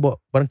Pakistan ni, kita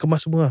bawa barang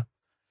kemas semua.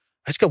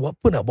 I cakap, buat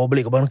apa nak bawa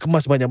balik barang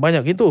kemas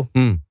banyak-banyak gitu?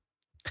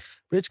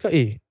 Dia cakap,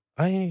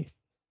 I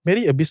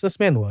marry a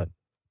businessman what?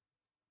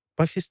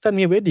 Pakistan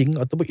punya wedding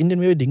ataupun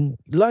Indian wedding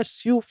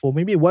last you for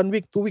maybe 1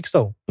 week, 2 weeks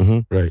tau.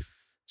 Right.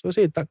 So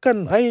say,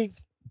 takkan I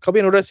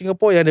kahwin orang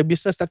Singapore yang ada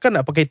business, takkan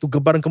nak pakai tu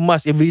barang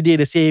kemas everyday,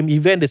 the same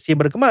event, the same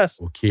barang kemas.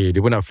 Okay,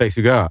 dia pun nak flex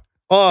juga.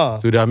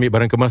 Sudah ambil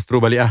barang kemas terus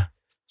balik lah.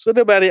 So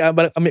dia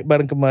ambil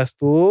barang kemas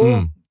tu.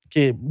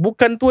 Okay,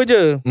 bukan tu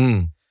aja.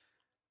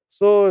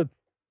 So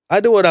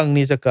ada orang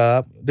ni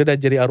cakap, dia dah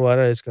jadi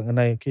arwah-arwah, dia cakap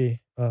dengan I, okay,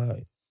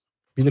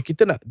 bila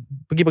kita nak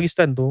pergi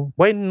Pakistan tu,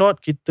 why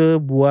not kita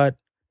buat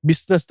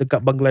business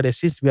dekat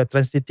Bangladesh, since we are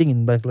transiting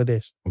in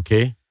Bangladesh.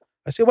 Okay.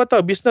 I say, what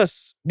type of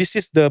business? This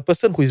is the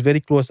person who is very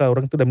close lah.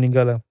 Orang tu dah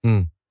meninggal lah.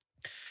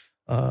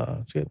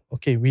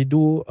 Okay, we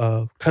do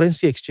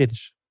currency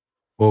exchange.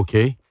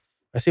 Okay.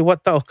 I say,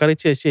 what type of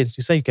currency exchange?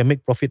 This one you can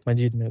make profit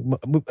margin.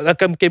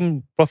 Akan make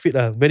profit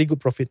lah. Very good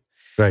profit.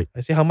 Right.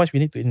 I say, how much we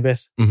need to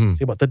invest?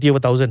 Say about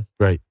 30,000.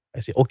 Right. I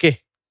say,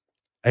 okay.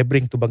 I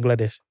bring to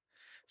Bangladesh.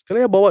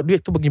 Sekali I bawa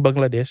duit tu pergi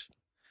Bangladesh,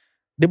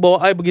 dia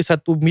bawa I pergi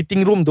satu meeting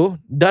room tu,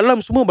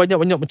 dalam semua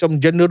banyak-banyak macam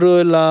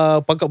general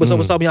lah, pangkat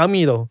besar-besar punya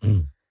army tau.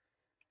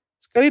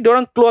 Sekali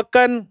diorang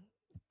keluarkan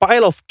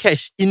pile of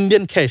cash,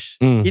 Indian cash,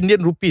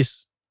 Indian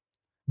rupees.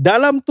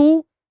 Dalam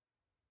tu,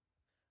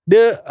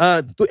 dia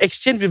to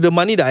exchange with the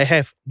money that I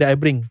have, that I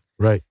bring.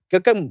 Right.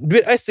 Kan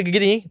duit I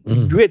segini,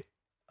 duit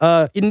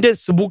Indian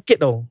sebukit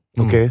tau.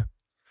 Okay.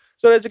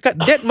 So dia cakap,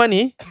 that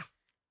money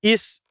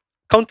is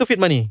counterfeit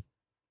money.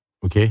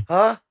 Okay.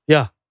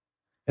 Yeah.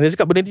 And dia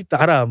cakap benda ni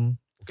tak haram.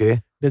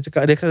 Okay. Dia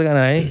cakap dengan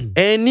I,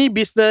 any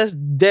business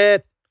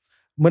that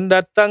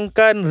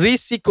mendatangkan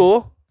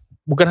risiko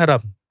bukan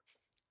haram.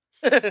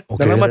 Okay.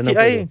 Dalam hati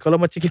I, kalau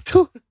macam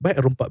gitu,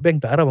 baik rompak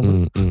bank tak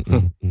haram.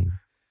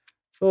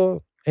 So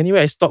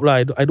anyway, I stop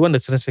lah. I don't want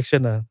the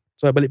transaction lah.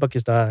 So I balik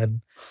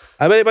Pakistan.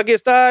 I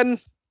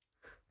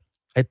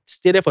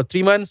stay there for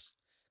 3 months.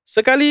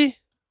 Sekali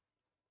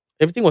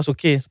everything was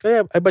okay.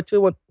 Sekali I baca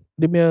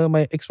dia punya,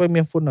 my ex-wife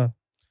punya phone lah.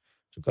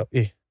 Cakap,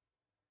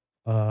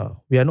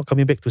 we are not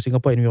coming back to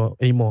Singapore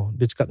anymore.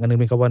 Dia cakap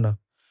dengan kawan lah.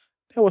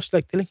 I was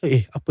like telling her,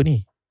 apa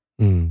ni?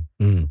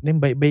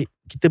 Then baik-baik,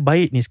 kita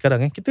baik ni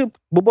sekarang kita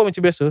berbual macam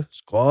biasa.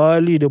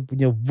 Sekali dia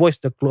punya voice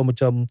dah keluar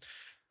macam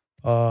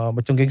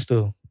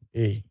gangster.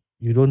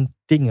 You don't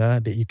think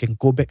that you can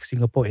go back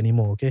Singapore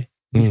anymore, okay?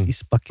 This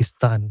is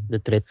Pakistan. Dia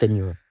threaten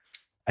you.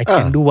 I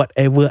can do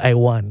whatever I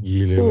want.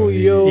 Gila.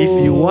 If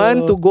you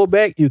want to go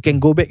back, you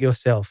can go back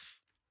yourself.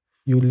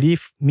 You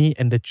leave me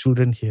and the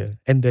children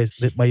here, and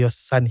your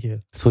son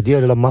here. So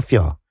dia adalah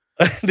mafia.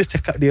 Dia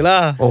cakap dia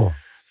lah.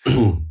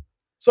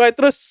 So I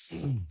terus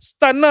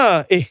stun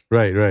lah.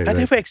 Right. I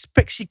never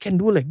expect she can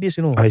do like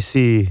this, I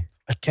see.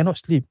 I cannot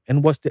sleep.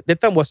 And that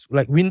time was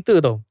like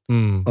winter tau.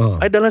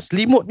 I dalam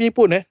selimut ni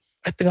pun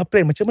I tengah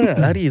plan macam mana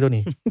nak lari tau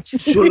ni.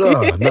 Sure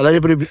lah. Nak lari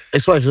daripada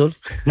ex-wife tu.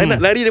 I nak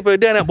lari daripada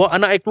dia, nak bawa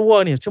anak I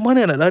keluar ni. Macam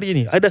mana nak lari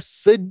ni? I dah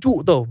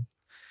sejuk tau.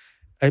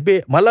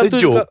 Malam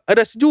sejuk? Tu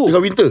ada sejuk.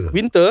 Tengah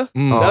winter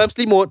dalam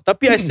selimut.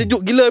 Tapi I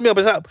sejuk gila ni.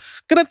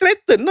 Kena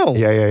threaten tau.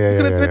 Ya.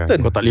 Kena threaten.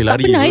 Kau tak boleh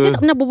lari. Tak pernah. Dia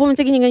tak pernah berbual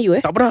macam ni dengan you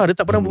Tak pernah. Dia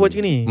tak pernah berbual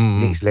macam ni.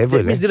 Next level.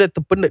 That means dia dah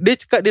terpendam. Dia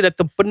cakap dia dah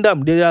terpendam.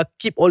 Dia dah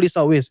keep all these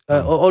out ways,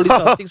 all these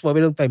out things for a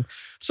very long time.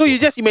 So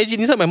you just imagine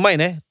inside my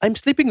mind I'm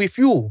sleeping with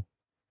you.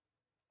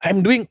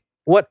 I'm doing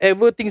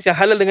whatever things yang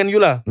halal dengan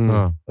you lah.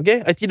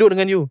 Okay, I tidur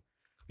dengan you.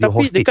 Tapi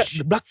hostage. Dekat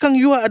belakang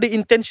you ada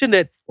intention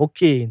that,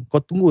 okay,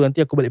 kau tunggu nanti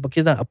aku balik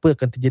Pakistan, apa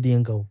akan terjadi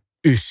dengan kau?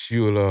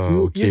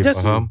 Okay,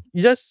 faham. You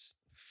just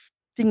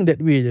think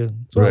that way je.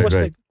 So I was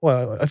like,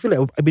 wow, I feel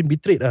like I've been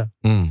betrayed lah.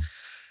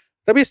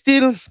 Tapi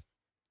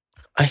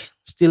I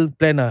still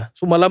plan lah.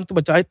 So malam tu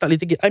macam I tak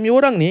boleh take it. I'm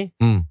orang ni,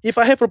 if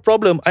I have a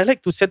problem, I like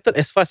to settle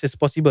as fast as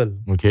possible.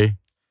 Okay.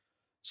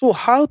 So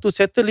how to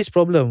settle this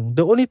problem?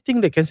 The only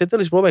thing that can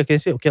settle this problem, I can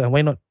say, okay lah,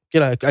 why not?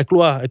 Okay lah, I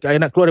keluar. I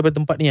nak keluar daripada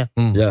tempat ni lah.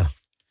 Yeah.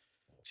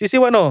 She say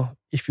what no?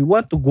 If you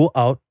want to go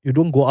out, you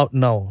don't go out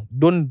now.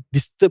 Don't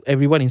disturb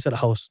everyone inside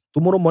the house.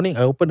 Tomorrow morning,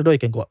 I open the door,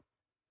 you can go out.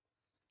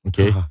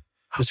 Okay.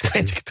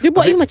 Dia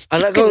buat you macam chicken.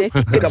 Anak kau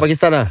dekat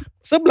Pakistan lah?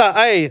 Sebelah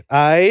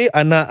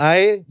anak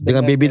I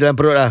dengan baby dalam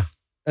perut lah?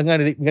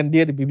 Dengan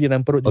dia, baby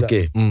dalam perut juga.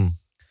 Okay.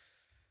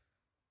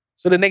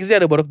 So the next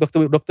day ada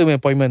doktor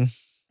appointment.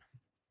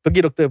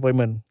 Pergi doktor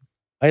appointment.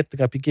 I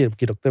tengah fikir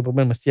pergi doktor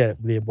appointment mesti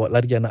boleh buat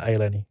lari anak I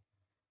lah ni.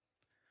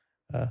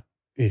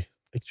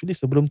 Actually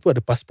sebelum tu ada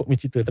pasport punya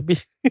cerita. Tapi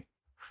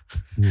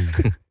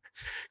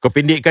kau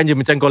pendekkan je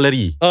macam kau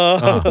lari.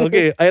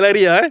 Okay, I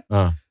lari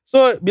lah.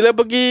 So bila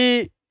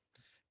pergi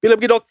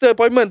doktor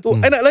appointment tu,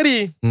 I nak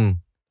lari.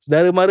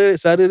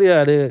 Saudara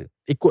dia ada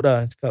ikut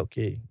lah. Cakap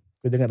okay,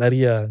 Kau jangan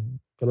lari lah.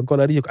 Kalau kau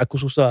lari aku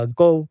susah.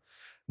 Kau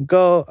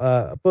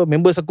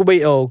members aku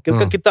baik tau.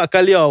 Kira kita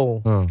akal kau.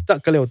 Kita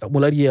akal kau. Tak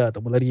mau lari lah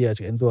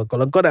cakap tu lah.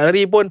 Kalau kau nak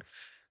lari pun,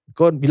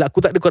 kau bila aku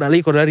tak ada kau nak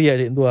lari, kau lari lah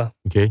cakap tu lah.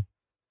 Okay.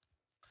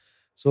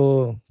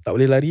 So tak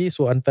boleh lari.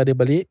 So hantar dia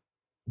balik.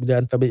 Bila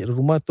hantar balik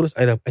rumah, terus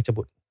I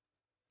cabut.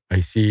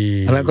 I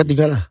see. Anak kau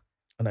tinggal lah?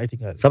 Anak I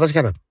tinggal. Sampai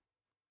sekarang?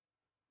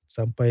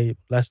 Sampai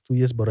last 2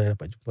 years baru I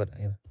dapat jumpa anak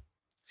I.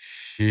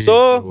 So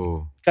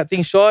cut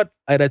things short,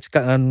 I dah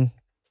cakap dengan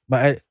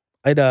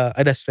I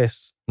dah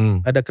stress.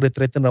 I dah kena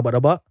threaten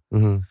rabak-rabak.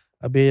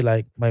 Habis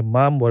like my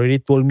mom already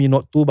told me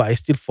not to, but I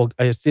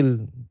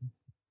still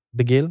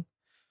degil.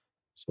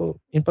 So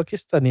in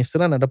Pakistan ni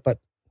senang nak dapat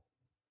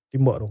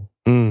timbuk tu.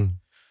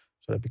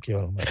 So I fikir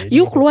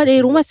you keluar dari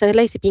rumah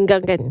selai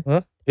sepinggang kan?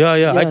 Ya,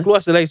 I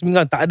keluar selai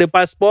sepinggang. Tak ada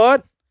pasport.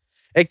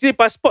 Actually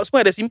pasport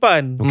semua ada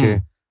simpan.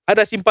 Okay.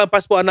 Ada simpan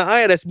pasport anak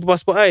I, ada simpan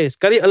pasport I.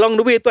 Sekali along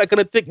the way tu I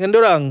kena trick dengan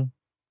diorang.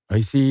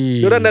 I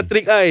see. Diorang dah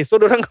trick I. So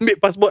diorang ambil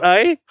pasport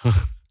I.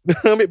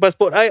 Diorang ambil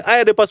pasport I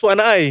ada pasport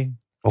anak I.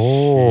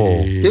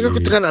 Jadi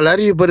aku tengah nak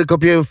lari daripada kau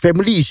punya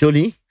family show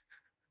ni.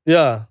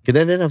 Ya. Okay,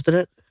 then after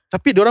that.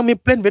 Tapi diorang punya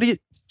plan very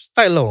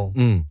style tau.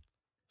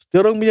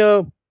 Diorang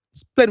punya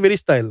plan very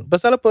style.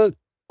 Pasal apa?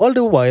 All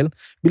the while,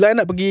 bila I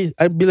nak pergi,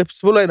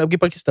 sebelum I nak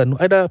pergi Pakistan,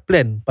 I dah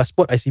plan.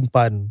 Pasport I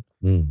simpan.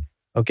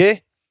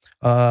 Okay.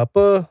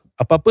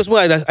 Apa-apa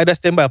semua I dah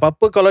standby.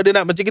 Apa-apa kalau dia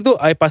nak macam itu,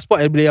 I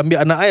pasport I boleh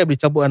ambil anak I boleh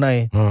cabut anak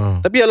I.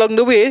 Tapi along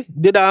the way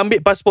dia dah ambil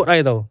pasport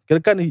I tau.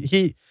 Kirakan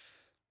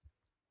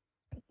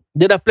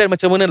dia dah plan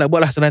macam mana nak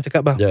buat lah, senang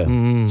cakap bang.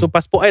 So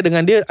pasport I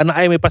dengan dia, anak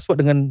I punya pasport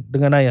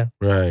dengan I lah.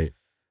 Right.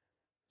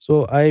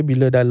 So I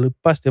bila dah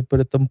lepas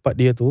daripada tempat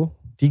dia tu,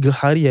 3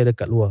 hari I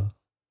dekat luar.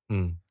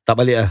 Tak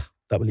balik lah?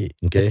 Tak balik.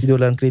 Okay. I tidur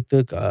dalam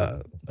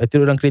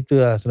kereta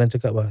lah, senang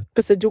cakap lah.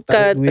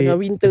 Kesejukan tengah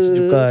winter.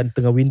 Kesejukan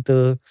tengah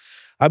winter.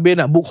 Habis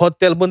nak book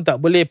hotel pun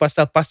tak boleh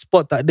pasal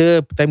pasport tak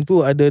ada. Time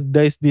tu ada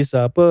this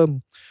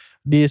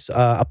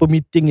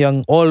meeting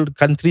yang all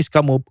countries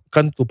come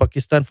to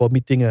Pakistan for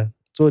meeting lah.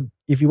 So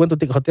if you want to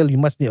take hotel,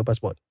 you must need a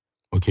passport.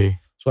 Okay.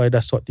 So I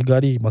dah sort 3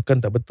 hari,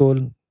 makan tak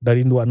betul, dah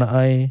rindu anak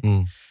I.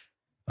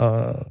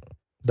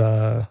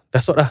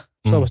 Dah sort lah.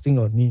 So I was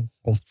thinking, ni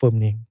confirm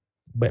ni,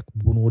 baik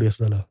aku bunuh dia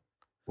sudah lah.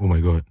 Oh my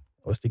god.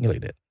 I was thinking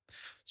like that.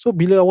 So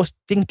bila I was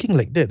thinking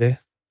like that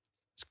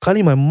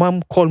sekali my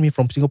mom call me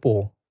from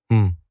Singapore.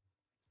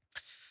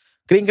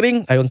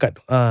 Kering-kering, I angkat.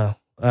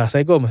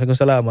 Assalamualaikum,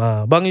 Waalaikumsalam.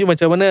 Bang, you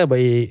macam mana?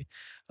 Baik.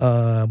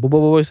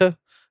 Berbual-bual saya.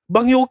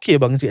 Bang, you okay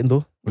bang cakap tu?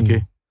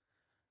 Okay.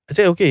 I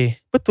cakap okay.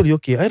 Betul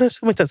you okay? I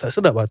rasa macam tak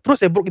sedap lah.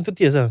 Terus I broke into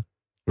tears lah.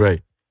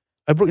 Right.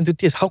 I broke into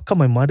tears. How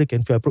come my mother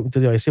can feel? I broke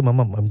into tears. I say, my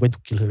mom, I'm going to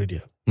kill her already.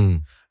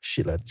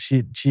 Shit lah.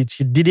 She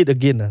did it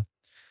again lah.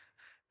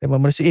 And my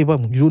mother say,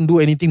 bang, you don't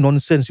do anything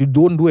nonsense. You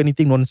don't do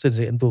anything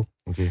nonsense. Cakap tu.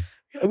 Okay.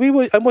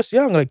 I was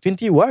young, like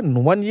 21.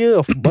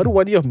 Baru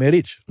 1 year of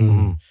marriage.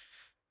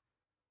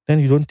 Then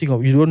you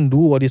don't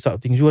do all these sort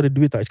of things. You ada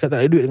duit tak? Cakap tak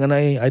ada duit dengan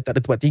I tak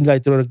ada tempat tinggal. I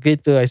turun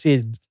kereta. I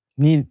say,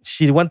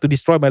 she want to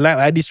destroy my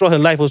life. I destroy her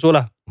life also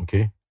lah.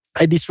 Okay.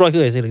 I destroy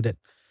her. I say like that.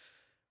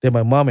 Then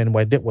my mom and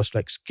my dad was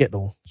like scared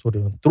though. So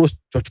dia terus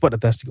cepat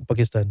datang ke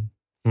Pakistan.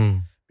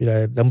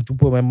 Bila dah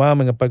jumpa my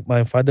mom dengan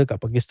my father kat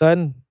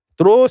Pakistan,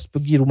 terus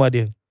pergi rumah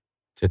dia.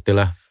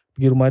 Settle lah.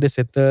 Pergi rumah dia,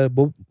 settle.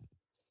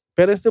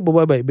 Parents dia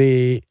berbual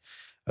baik-baik.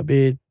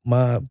 Habis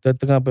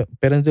tengah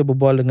parents dia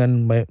berbual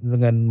dengan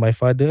my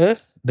father,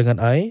 dengan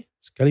I.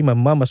 Sekali my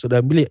mom masuk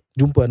dalam bilik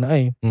jumpa anak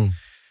I.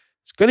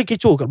 Sekali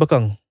kecoh kat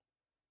belakang.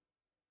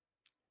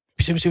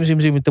 Bising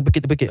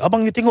terpekik.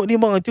 Abang you tengok ni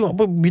bang, tengok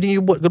apa bini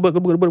you buat gebak.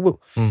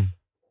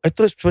 I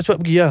terus cepat-cepat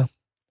pergi lah.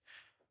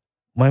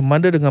 My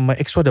mother dengan my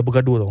ex-wife dah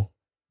bergaduh tau.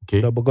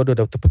 Okay. Dah bergaduh,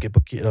 dah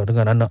terpekik-pekik lah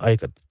dengan anak I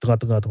kat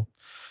tengah-tengah tu.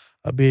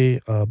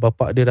 Habis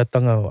bapak dia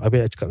datang lah.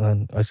 Habis I cakap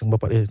dengan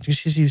bapak dia,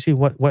 you see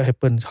what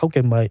happened? How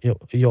can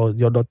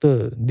your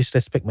daughter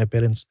disrespect my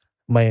parents,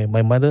 my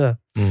mother lah.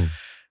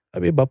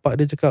 Habis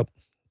bapak dia cakap,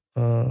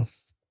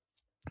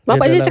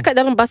 bapak dia cakap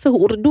dalam bahasa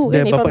Urdu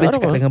kan? Bapak dia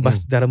cakap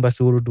dalam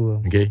bahasa Urdu.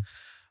 Okay.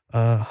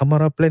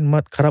 Hamara plan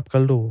mat kharab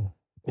kar do.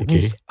 It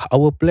means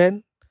our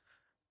plan,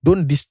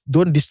 don't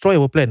destroy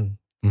our plan.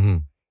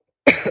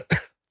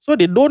 So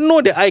they don't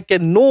know that I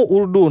can know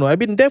Urdu. No, I've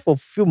been there for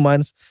a few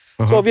months.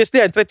 So obviously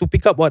I try to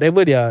pick up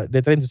whatever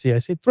they're trying to say.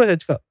 I say, terus I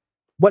cakap,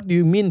 what do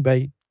you mean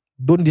by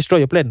don't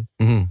destroy your plan?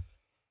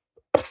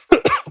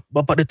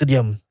 Bapak dia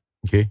terdiam.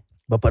 Okay.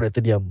 Bapak dia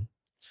terdiam.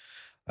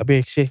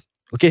 Habis say,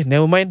 okay,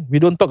 never mind.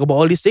 We don't talk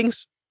about all these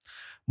things.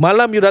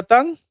 Malam you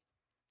datang,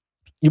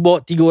 you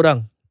bawa 3 orang.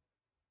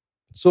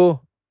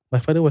 So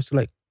my father was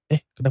like,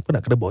 kenapa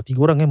nak kena bawa 3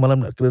 orang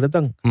malam nak kena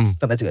datang?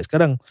 Tak nak cakap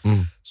sekarang.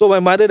 So my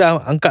mother dah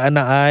angkat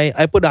anak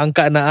I pun dah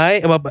angkat anak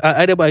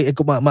I dah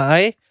ikut mak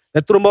I,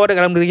 dah turun bawah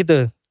dalam diri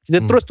kita. Kita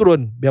terus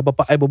turun, biar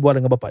bapak I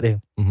berbual dengan bapak dia.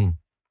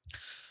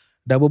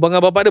 Dah berbual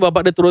dengan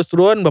bapak dia terus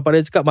turun.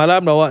 Bapak dia cakap malam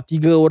bawa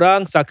 3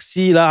 orang,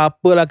 saksi lah,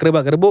 apalah,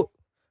 kerebak-kerebuk.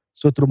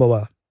 So turun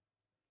bawah.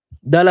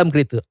 Dalam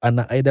kereta,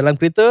 anak I dalam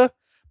kereta,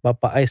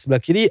 bapak I sebelah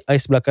kiri, I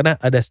sebelah kanan,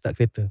 ada start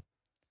kereta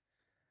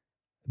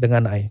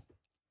dengan anak I.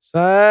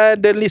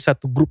 Suddenly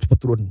satu grup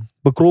semua turun,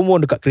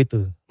 berkerumun dekat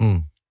kereta.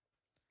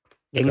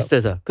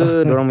 Gangsters lah ke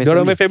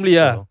dorang main family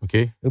lah.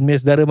 Okay.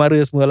 Main saudara mara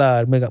semua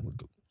lah.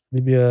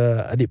 Maybe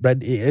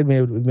adik-beradik,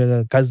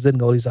 cousin,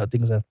 all these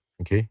things lah.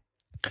 Okay.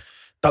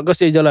 Tak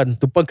kasih jalan,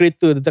 tumpang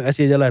kereta tak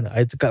kasih jalan.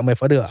 I cakap my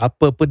father,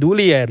 apa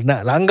peduli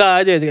nak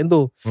langgar je cakap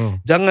tu.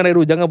 Jangan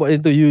Airu, jangan buat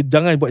macam tu. You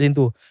jangan buat macam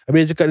tu.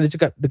 Habis dia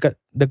cakap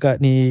dekat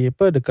ni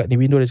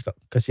window, dia cakap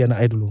kasih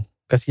anak I dulu.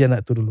 Kasih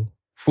anak tu dulu.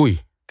 Fui.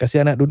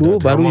 Kasih anak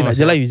dulu baru you nak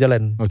jalan, you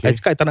jalan. Okay. I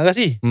cakap tak nak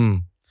kasih.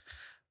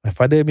 My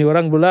father ni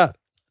orang pula,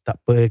 tak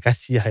apa,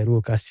 kasih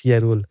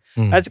Hairul.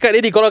 I cakap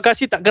Daddy, kalau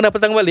kasih tak kena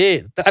datang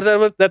balik. Tak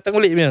ada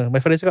datang balik punya. My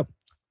father cakap,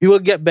 you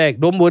will get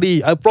back, don't worry,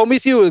 I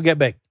promise you will get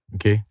back.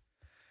 Okay.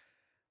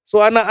 So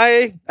anak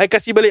I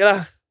kasih balik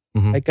lah.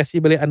 I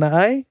kasih balik anak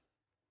I.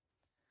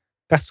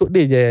 Kasut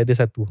dia je ada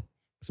satu.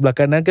 Sebelah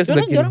kanan ke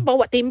sebelah kiri. Diorang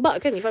bawa tembak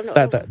kan?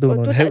 Tak. Tak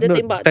ada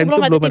tembak. Time tu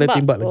belum ada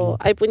tembak lagi.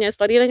 I punya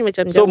story lah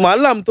macam so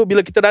malam tu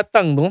bila kita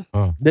datang tu,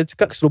 dia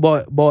cakap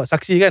suruh bawa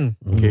saksi kan.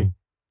 Okay.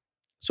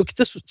 So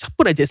kita, siapa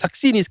nak jadi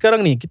saksi ni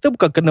sekarang ni? Kita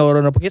bukan kena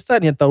orang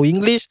Pakistan yang tahu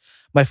English,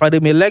 my father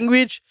main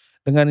language,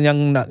 dengan yang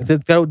nak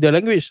tahu their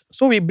language.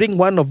 So we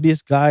bring one of this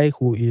guy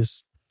who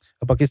is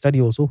a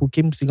Pakistani also, who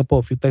came Singapore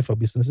a few times for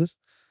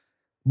businesses.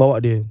 Bawa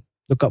dia.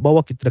 Dekat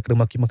bawah kita dah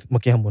kena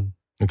maki hamun.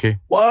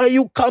 Okay. Why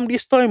you come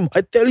this time?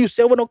 I tell you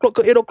 7 o'clock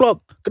ke 8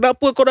 o'clock.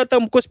 Kenapa kau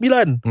datang pukul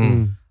 9?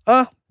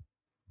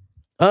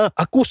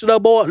 Aku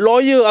sudah bawa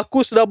lawyer,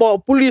 aku sudah bawa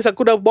polis,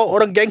 aku dah bawa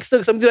orang gangster,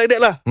 something like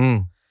that lah.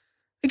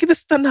 Kita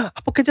stun lah.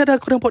 Apa kerja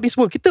dah korang buat ni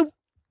semua?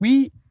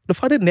 The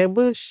father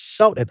never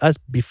shout at us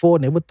before,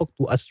 never talk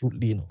to us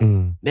rudely.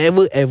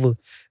 Never ever.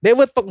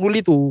 Never talk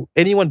rudely to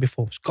anyone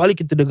before. Sekali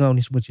kita dengar ni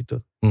semua cerita.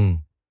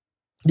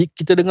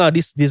 Kita dengar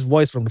this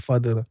voice from the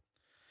father lah.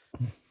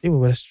 We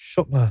were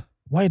shocked lah.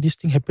 Why this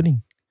thing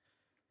happening?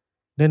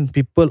 Then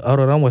people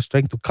around was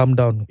trying to calm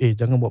down.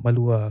 Jangan buat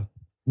malu lah.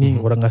 Ni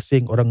orang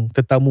asing, orang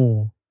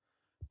tetamu.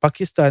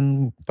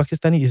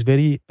 Pakistani is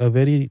very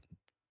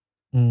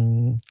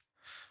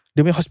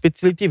dia punya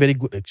hospitality very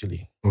good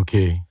actually.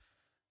 Okay.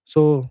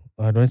 So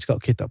diorang cakap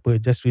okay tak apa,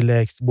 just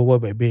relax,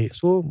 bawa baik-baik.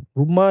 So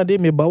rumah dia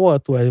punya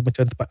bawah tu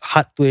macam tempat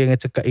hut tu yang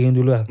cakap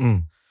ingin dulu lah.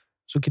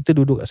 So kita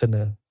duduk kat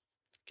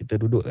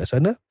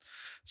sana.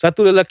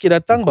 Satu lelaki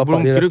datang, bapak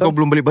dia datang. Kira kau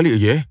belum balik-balik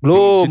lagi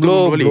Belum.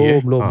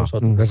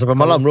 Dan sampai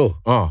malam bro.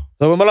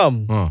 Sampai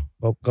malam.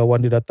 Kawan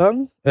dia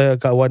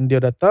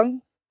datang,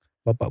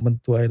 bapak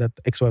mentua dia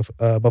datang,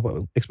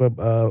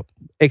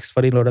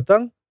 ex-father-in-law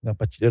datang, dan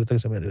pakcik dia datang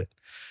sama dia.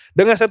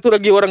 Dengan satu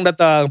lagi orang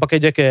datang pakai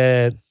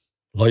jaket.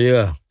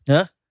 Lawyer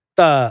lah.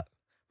 Tak.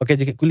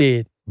 Pakai jaket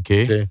kulit.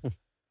 Okay.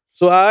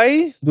 So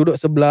I duduk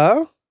sebelah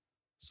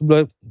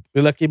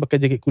lelaki pakai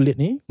jaket kulit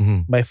ni.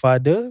 My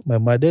father, my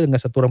mother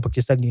dengan satu orang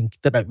Pakistan yang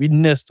kita nak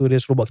witness tu. Dia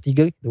suruh buat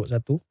 3, kita buat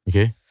 1.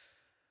 Okay.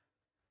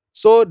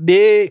 So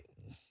we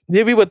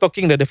were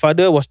talking that the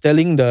father was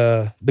telling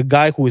the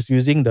guy who is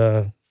using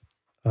the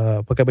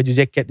pakai baju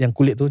jaket yang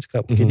kulit tu,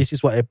 cakap okay, this is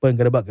what happened,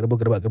 gerabak.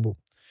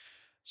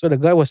 So the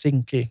guy was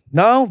saying, okay,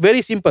 now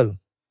very simple.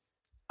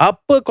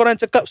 Apa korang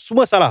cakap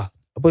semua salah.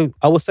 Apa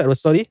our side of the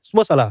story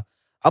semua salah.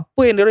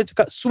 Apa yang diorang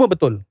cakap semua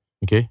betul.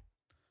 Okay.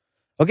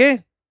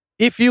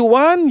 If you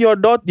want your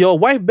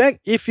wife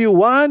back, if you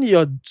want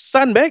your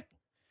son back,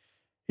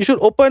 you should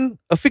open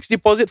a fixed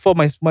deposit for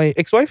my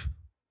ex-wife,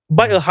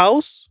 buy a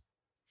house,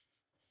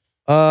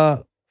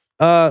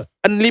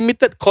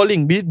 unlimited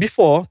calling.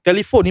 Before,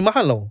 telephone ni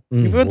mahal tau.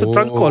 If you want to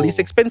trunk call,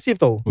 it's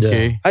expensive tau.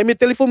 Okay. I mean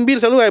telephone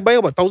bill selalu I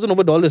buy about $1,000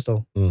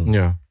 tau.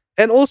 Yeah.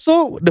 And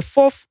also the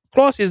 4th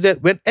clause is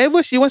that whenever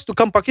she wants to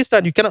come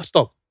Pakistan, you cannot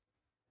stop.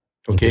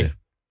 Okay.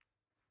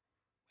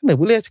 Mana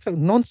boleh cakap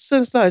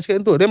nonsense lah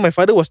cakap tu. Then my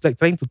father was like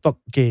trying to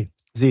talk. Okay,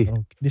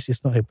 this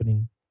is not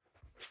happening.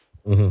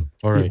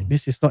 Alright.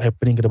 This is not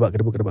happening. Kedebak.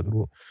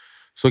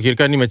 So kira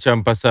kan ni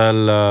macam pasal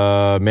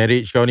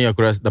marriage kau ni,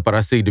 aku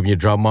dapat rasa dia punya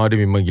drama dia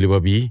memang gila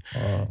babi.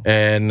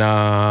 And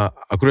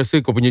aku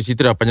rasa kau punya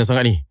cerita dah panjang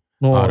sangat ni.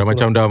 Dah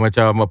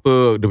macam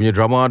apa, dia punya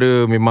drama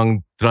dia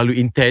memang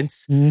terlalu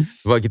intense.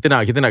 Sebab kita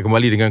nak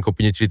kembali dengan kau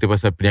punya cerita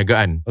pasal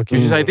perniagaan.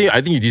 Which is I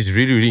think it is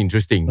really really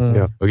interesting.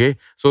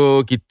 Okay.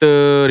 So kita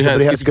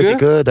rehat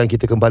seketika dan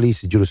kita kembali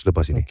sejurus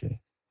selepas ini.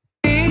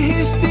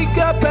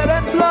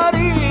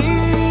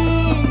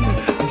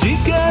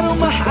 Jika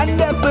rumah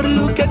anda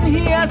perlukan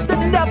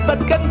hiasan,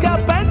 dapatkan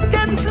kapet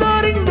dan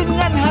flooring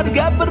dengan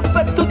harga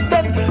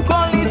berpatutan,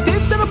 kualiti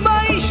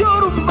terbaik,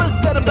 showroom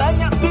besar,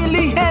 banyak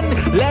pilihan,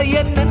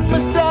 layanan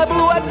mesra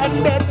buat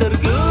anda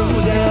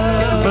tergoda.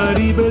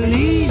 Mari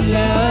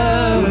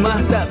belilah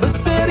rumah tak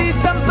berseri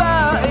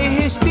tanpa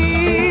AHD.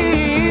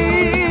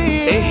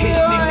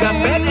 AHD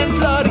Carpet and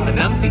Flooring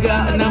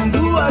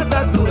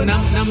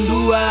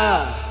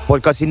 63621662.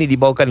 Podcast ini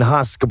dibawakan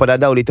khas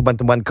kepada anda oleh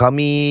teman-teman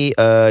kami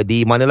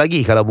di mana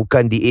lagi kalau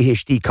bukan di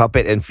AHT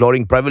Carpet and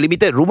Flooring Private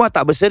Limited. Rumah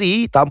tak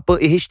berseri tanpa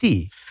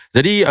AHT.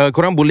 Jadi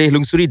korang boleh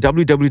lungsuri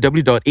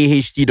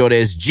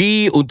www.aht.sg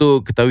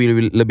untuk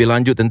ketahui lebih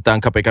lanjut tentang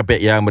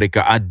kapet-kapet yang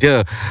mereka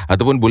ada,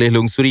 ataupun boleh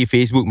lungsuri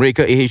Facebook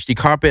mereka AHT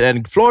Carpet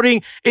and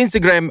Flooring,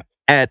 Instagram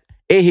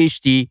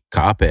AHT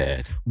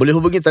Carpet. Boleh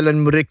hubungi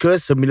talian mereka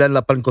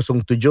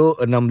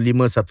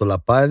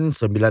 9807-6518,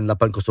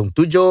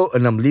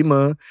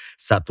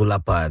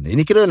 9807-6518.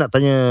 Ini kira nak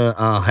tanya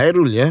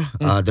Hairul ya,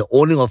 the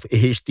owner of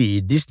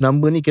AHT. This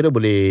number ni kira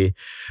boleh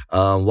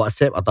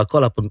WhatsApp atau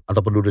call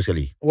ataupun dua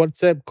sekali.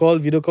 WhatsApp,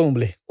 call, video call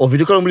boleh. Oh,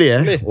 video call boleh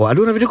eh? Boleh. Oh, ada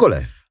orang video call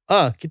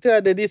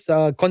kita ada this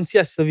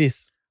concierge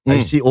service.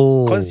 I see.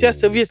 Oh. Concierge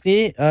service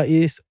ni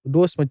is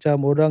those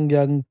macam orang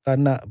yang tak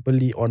nak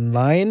beli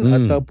online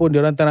ataupun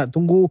diorang tak nak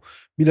tunggu.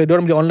 Bila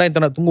diorang beli online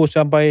tak nak tunggu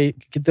sampai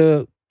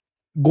kita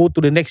go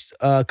to the next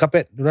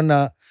carpet. Diorang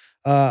nak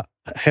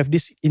have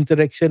this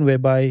interaction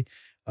whereby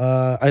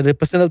ada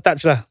personal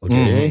touch lah.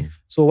 Okay.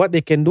 So what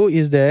they can do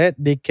is that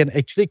they can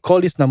actually call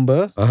this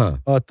number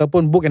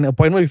ataupun book an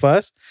appointment with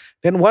us.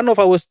 Then one of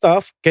our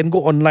staff can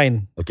go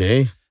online.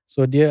 Okay.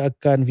 So dia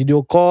akan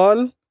video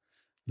call.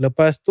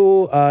 Lepas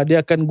tu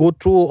dia akan go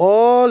through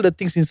all the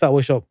things inside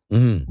our shop.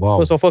 Wow.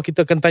 First of all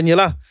kita akan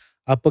tanyalah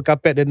apa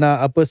carpet dia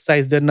nak, apa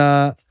size dia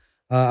nak,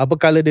 apa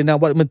colour dia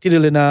nak, what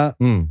material dia nak.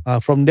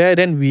 From there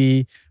then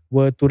we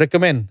were to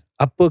recommend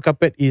apa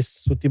carpet is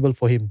suitable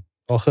for him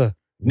or her.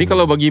 Ni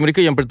kalau bagi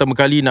mereka yang pertama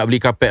kali nak beli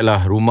kapet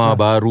lah, rumah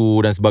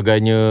baru dan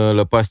sebagainya.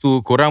 Lepas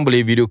tu korang boleh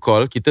video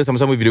call, kita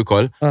sama-sama video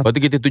call. Lepas tu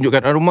kita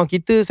tunjukkan rumah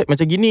kita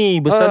macam gini,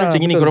 besar macam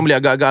gini. Korang boleh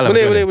agak-agak lah.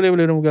 Boleh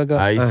agak-agak.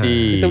 I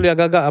see. Kita boleh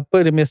agak-agak apa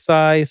the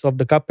size of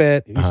the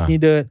carpet is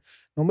needed.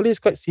 Normally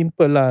it's quite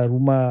simple lah.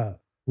 Rumah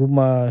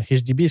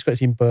HDB is quite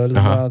simple.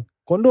 Rumah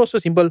condo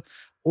also simple.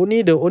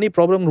 The only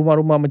problem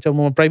rumah-rumah macam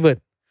rumah private.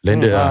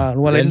 Landed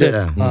rumah landed.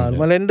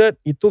 Rumah landed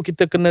itu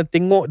kita kena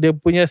tengok dia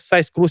punya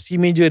size kerusi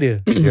meja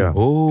dia.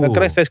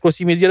 Kadang-kadang size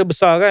kerusi meja dia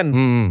besar kan.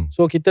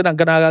 So kita nak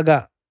kena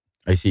agak-agak.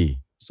 I see.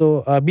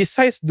 So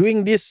besides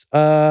doing this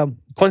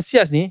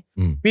concierge ni,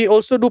 we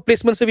also do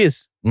placement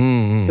service.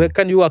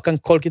 Kirakan you akan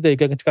call kita,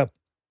 you akan cakap,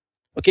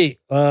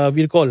 okay,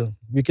 video call.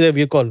 Kita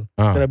video call.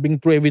 Kita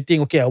bring through everything.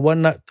 Okay,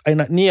 I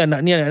nak ni.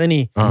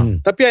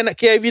 Tapi I nak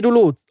KIV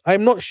dulu.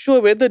 I'm not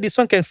sure whether this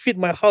one can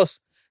fit my house.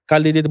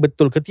 Kalau dia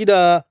betul ke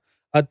tidak,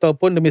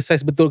 ataupun demi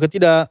size betul ke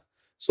tidak.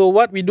 So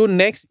what we do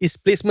next is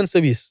placement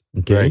service.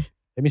 Okay.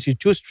 That means you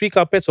choose 3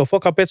 carpets or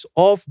 4 carpets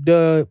of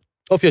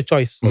your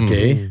choice.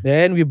 Okay.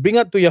 Then we bring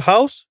up to your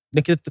house.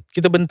 Dan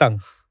kita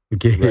bentang.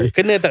 Okay.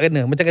 Kena tak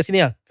kena? Macam kat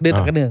sini lah.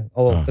 Kena tak kena?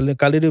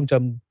 Color dia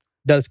macam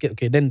dull sikit.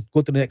 Okay, then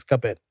go to the next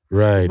carpet.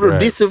 Right. Bro,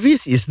 this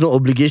service is no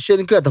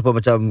obligation ke? Ataupun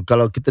macam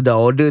kalau kita dah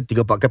order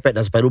 3-4 karpet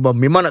dah sampai rumah,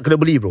 memang nak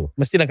kena beli bro?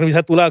 Mesti nak kena beli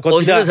satu lah.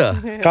 Kalau tidak,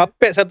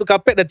 satu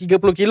karpet dah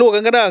 30 kilo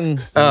kadang-kadang.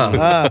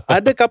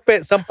 Ada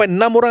karpet sampai 6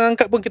 orang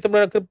angkat pun kita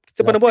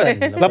pernah buat.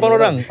 8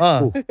 orang.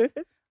 8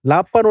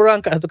 orang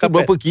angkat satu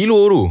karpet. Berapa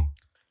kilo tu?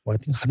 I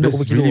think 100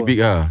 per kilo. Really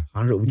big lah.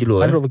 100 per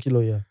kilo 100 per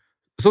kilo, ya.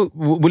 So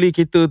boleh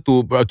kita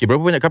tu, okay, berapa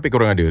banyak karpet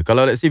korang ada?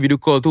 Kalau let's say video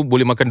call tu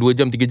boleh makan 2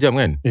 jam 3 jam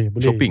kan? Boleh.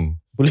 Shopping.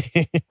 Boleh.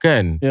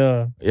 Kan?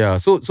 Ya.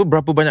 So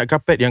berapa banyak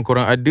karpet yang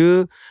korang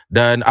ada,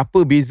 dan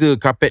apa beza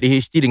karpet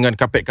AHT dengan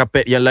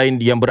karpet-karpet yang lain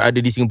yang berada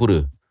di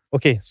Singapura?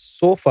 Okay,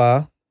 so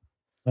far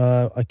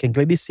I can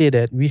gladly say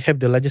that we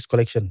have the largest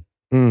collection.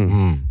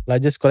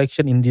 Largest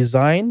collection in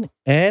design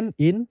and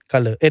in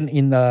color and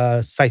in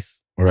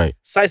size. Right.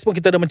 Size pun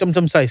kita ada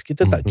macam-macam size.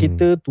 Kita tak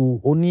cater to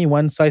only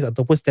one size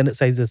ataupun standard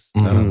sizes.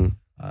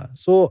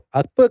 So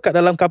apa kat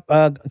dalam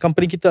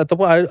company kita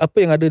ataupun apa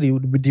yang ada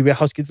di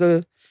warehouse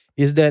kita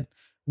is that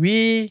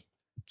we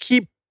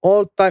keep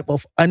all type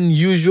of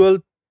unusual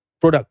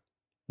product.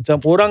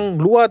 Macam orang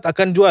luar tak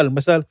akan jual.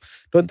 Pasal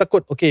diorang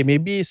takut, okay,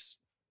 maybe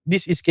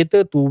this is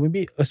cater to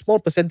maybe a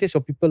small percentage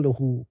of people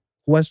who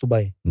wants to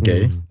buy.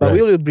 Okay. But we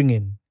will bring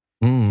in.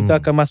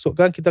 Kita akan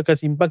masukkan, kita akan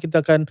simpan,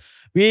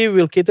 we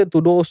will cater to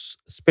those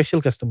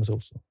special customers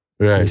also.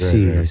 Right,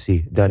 I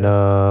see. Dan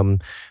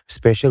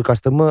special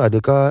customer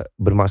adakah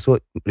bermaksud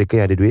mereka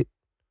yang ada duit?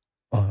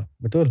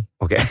 Betul.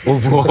 Okay.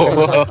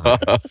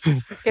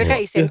 Kira kan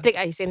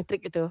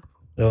eccentric itu.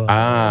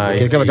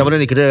 Kira macam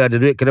mana ni? Kira ada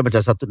duit, kira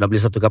macam nak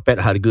beli satu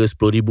karpet harga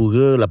RM10,000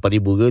 ke,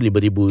 RM8,000 ke,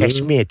 RM5,000 ke?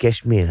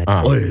 Cashmere.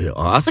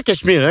 Asal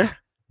cashmere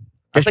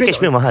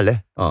Cashmere mahal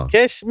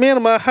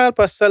Cashmere mahal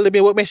pasal lebih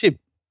workmanship.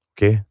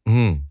 Okay.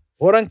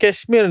 Orang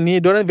Kashmir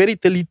ni, diorang very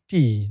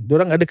teliti.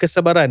 Diorang ada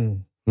kesabaran.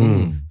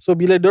 So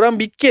bila diorang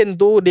bikin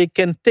tu, they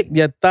can take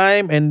their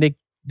time and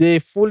they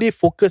fully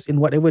focus in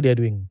whatever they are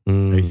doing.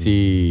 I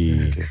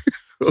see.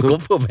 So,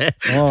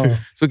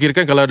 so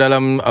kirakan kalau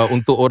dalam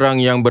untuk orang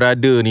yang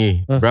berada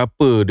ni,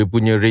 berapa dia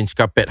punya range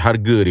karpet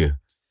harga dia?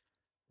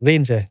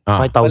 Range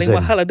 5,000. Paling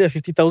mahal ada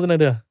 50,000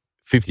 ada.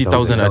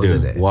 50,000 ada.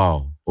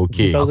 Wow.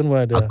 Okay. 50,000 pun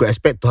ada. Aku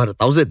expect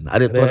 200,000.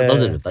 Ada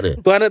 200,000 tak ada?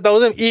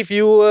 200,000 if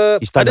you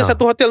ada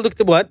satu hotel tu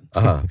kita buat.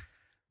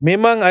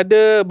 Memang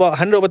ada about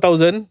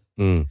 100,000.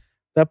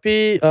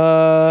 Tapi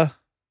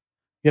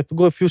you have to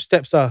go a few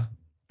steps lah.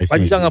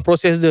 Panjang lah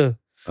proses dia.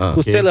 To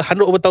sell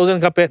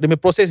 100,000 carpet, the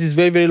process is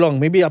very very long.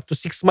 Maybe up to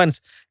 6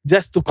 months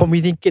just to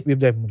communicate with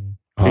them.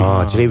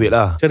 Cerewet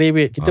lah.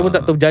 Cerewet. Kita pun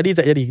tak tahu jadi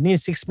tak jadi. Ni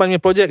 6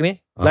 month project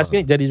ni. Last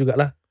minute jadi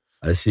jugalah.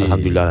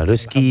 Alhamdulillah,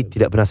 rezeki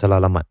tidak pernah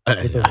salah alamat.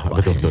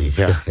 Betul.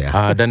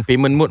 Dan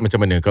payment mode macam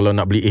mana kalau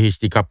nak beli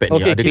AHT carpet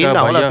ni?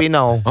 Adakah bayar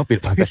PayNow?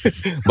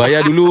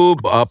 Bayar dulu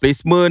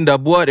placement, dah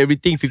buat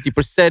everything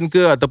 50%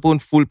 ke ataupun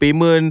full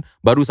payment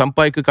baru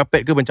sampai ke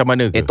carpet ke, macam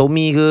mana ke?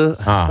 Atomy ke?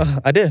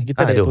 Ada,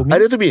 kita ada Atomy.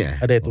 Ada Atomy?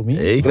 Ada Atomy.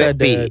 Kita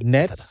ada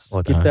Nets,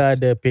 kita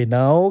ada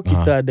PayNow,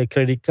 kita ada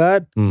credit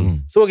card.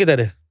 Semua kita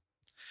ada.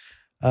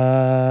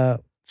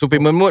 So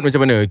payment mode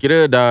macam mana?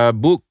 Kira dah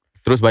book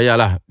terus bayar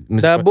lah.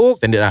 Dah book,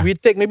 standard lah. we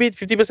take maybe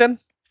 50%.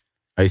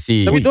 I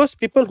see. Tapi those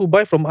people who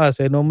buy from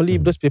us,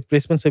 normally those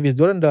placement service,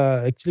 diorang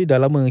dah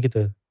lama dengan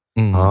kita.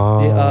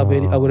 They are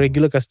our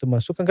regular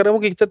customer. So kadang-kadang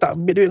mungkin kita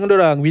tak ambil duit dengan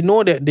diorang. We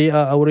know that they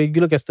are our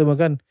regular customer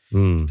kan.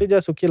 Kita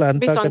just okay lah.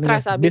 Based on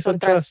trust. Based on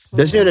trust.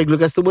 Biasanya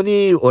regular customer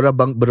ni orang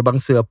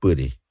berbangsa apa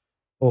ni?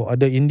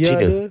 Ada India,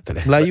 Cina. ada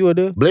Melayu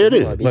ada.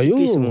 Melayu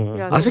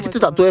semua. Asal kita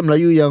tak tahu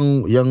Melayu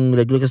yang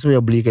regular customer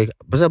yang beli kain.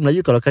 Pasal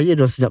Melayu kalau kaya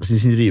dia senyap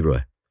sendiri bro.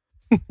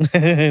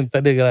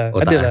 Tak ada lah.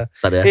 Ada lah.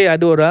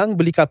 Ada orang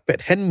beli carpet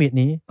handmade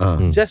ni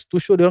just to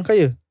show dia orang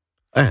kaya.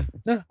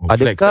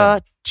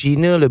 Adakah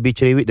Cina lebih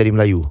cerewet dari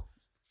Melayu?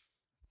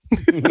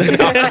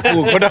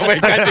 Kau dah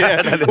mainkan dia.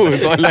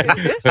 Soalan.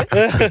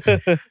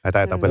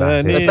 Tak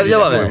apalah. Tak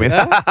jawab kan?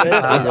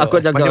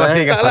 Aku jangan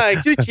masing-masing. Tak lah.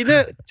 Actually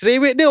Cina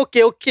cerewet dia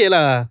okey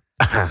lah.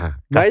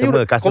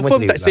 Customer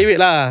confirm tak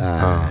cerewet lah.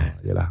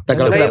 Yalah.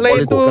 Kalau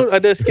lain tu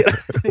ada sikit.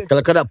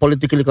 Kalau kau nak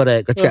politically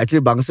correct, kau cakap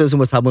actually bangsa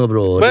semua sama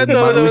bro.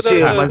 Betul.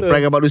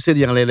 Perangai manusia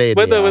yang lain-lain.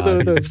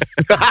 Betul.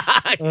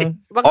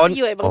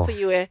 Bangsa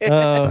you.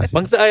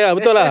 Bangsa I lah,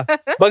 betul lah.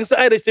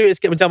 Bangsa I dah cerewet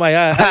sikit macam I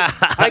lah.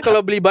 I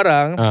kalau beli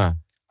barang,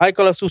 I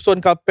kalau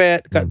susun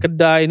karpet kat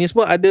kedai ni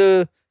semua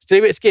ada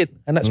cerewet sikit.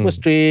 Anak semua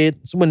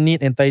straight, semua neat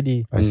and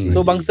tidy.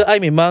 So bangsa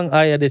I memang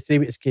I ada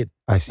cerewet sikit.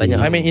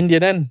 Banyak. I mean Indian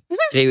kan.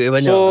 Cerewet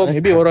banyak. So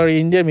maybe orang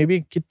Indian,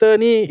 maybe kita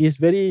ni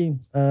is very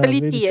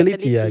teliti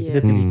lah. Kita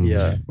teliti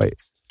lah. Baik.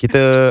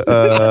 Kita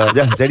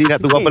jadi nak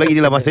tunggu apa lagi?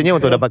 Inilah masanya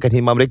untuk dapatkan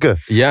khidmat mereka.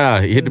 Ya,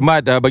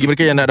 khidmat bagi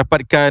mereka yang nak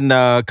dapatkan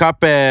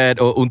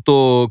karpet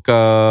untuk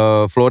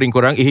flooring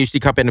korang, AHT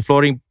Carpet and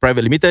Flooring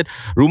Private Limited,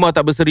 rumah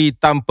tak berseri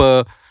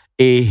tanpa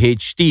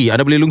AHT.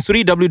 Anda boleh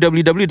lungsuri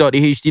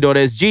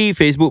www.aht.sg.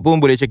 Facebook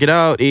pun boleh check it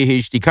out,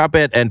 AHT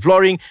Carpet and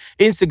Flooring.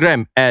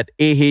 Instagram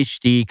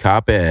 @AHT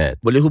Carpet.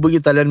 Boleh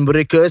hubungi talian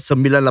mereka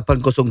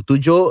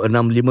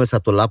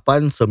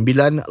 9807-6518,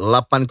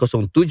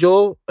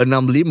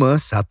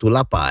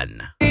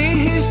 9807-6518.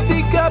 AHT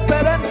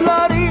Carpet and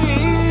Flooring.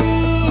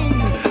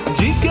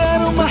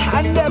 Jika rumah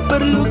anda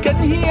perlukan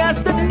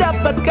hiasan,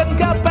 dapatkan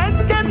karpet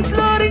dan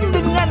flooring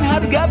dengan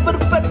harga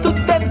berbeda.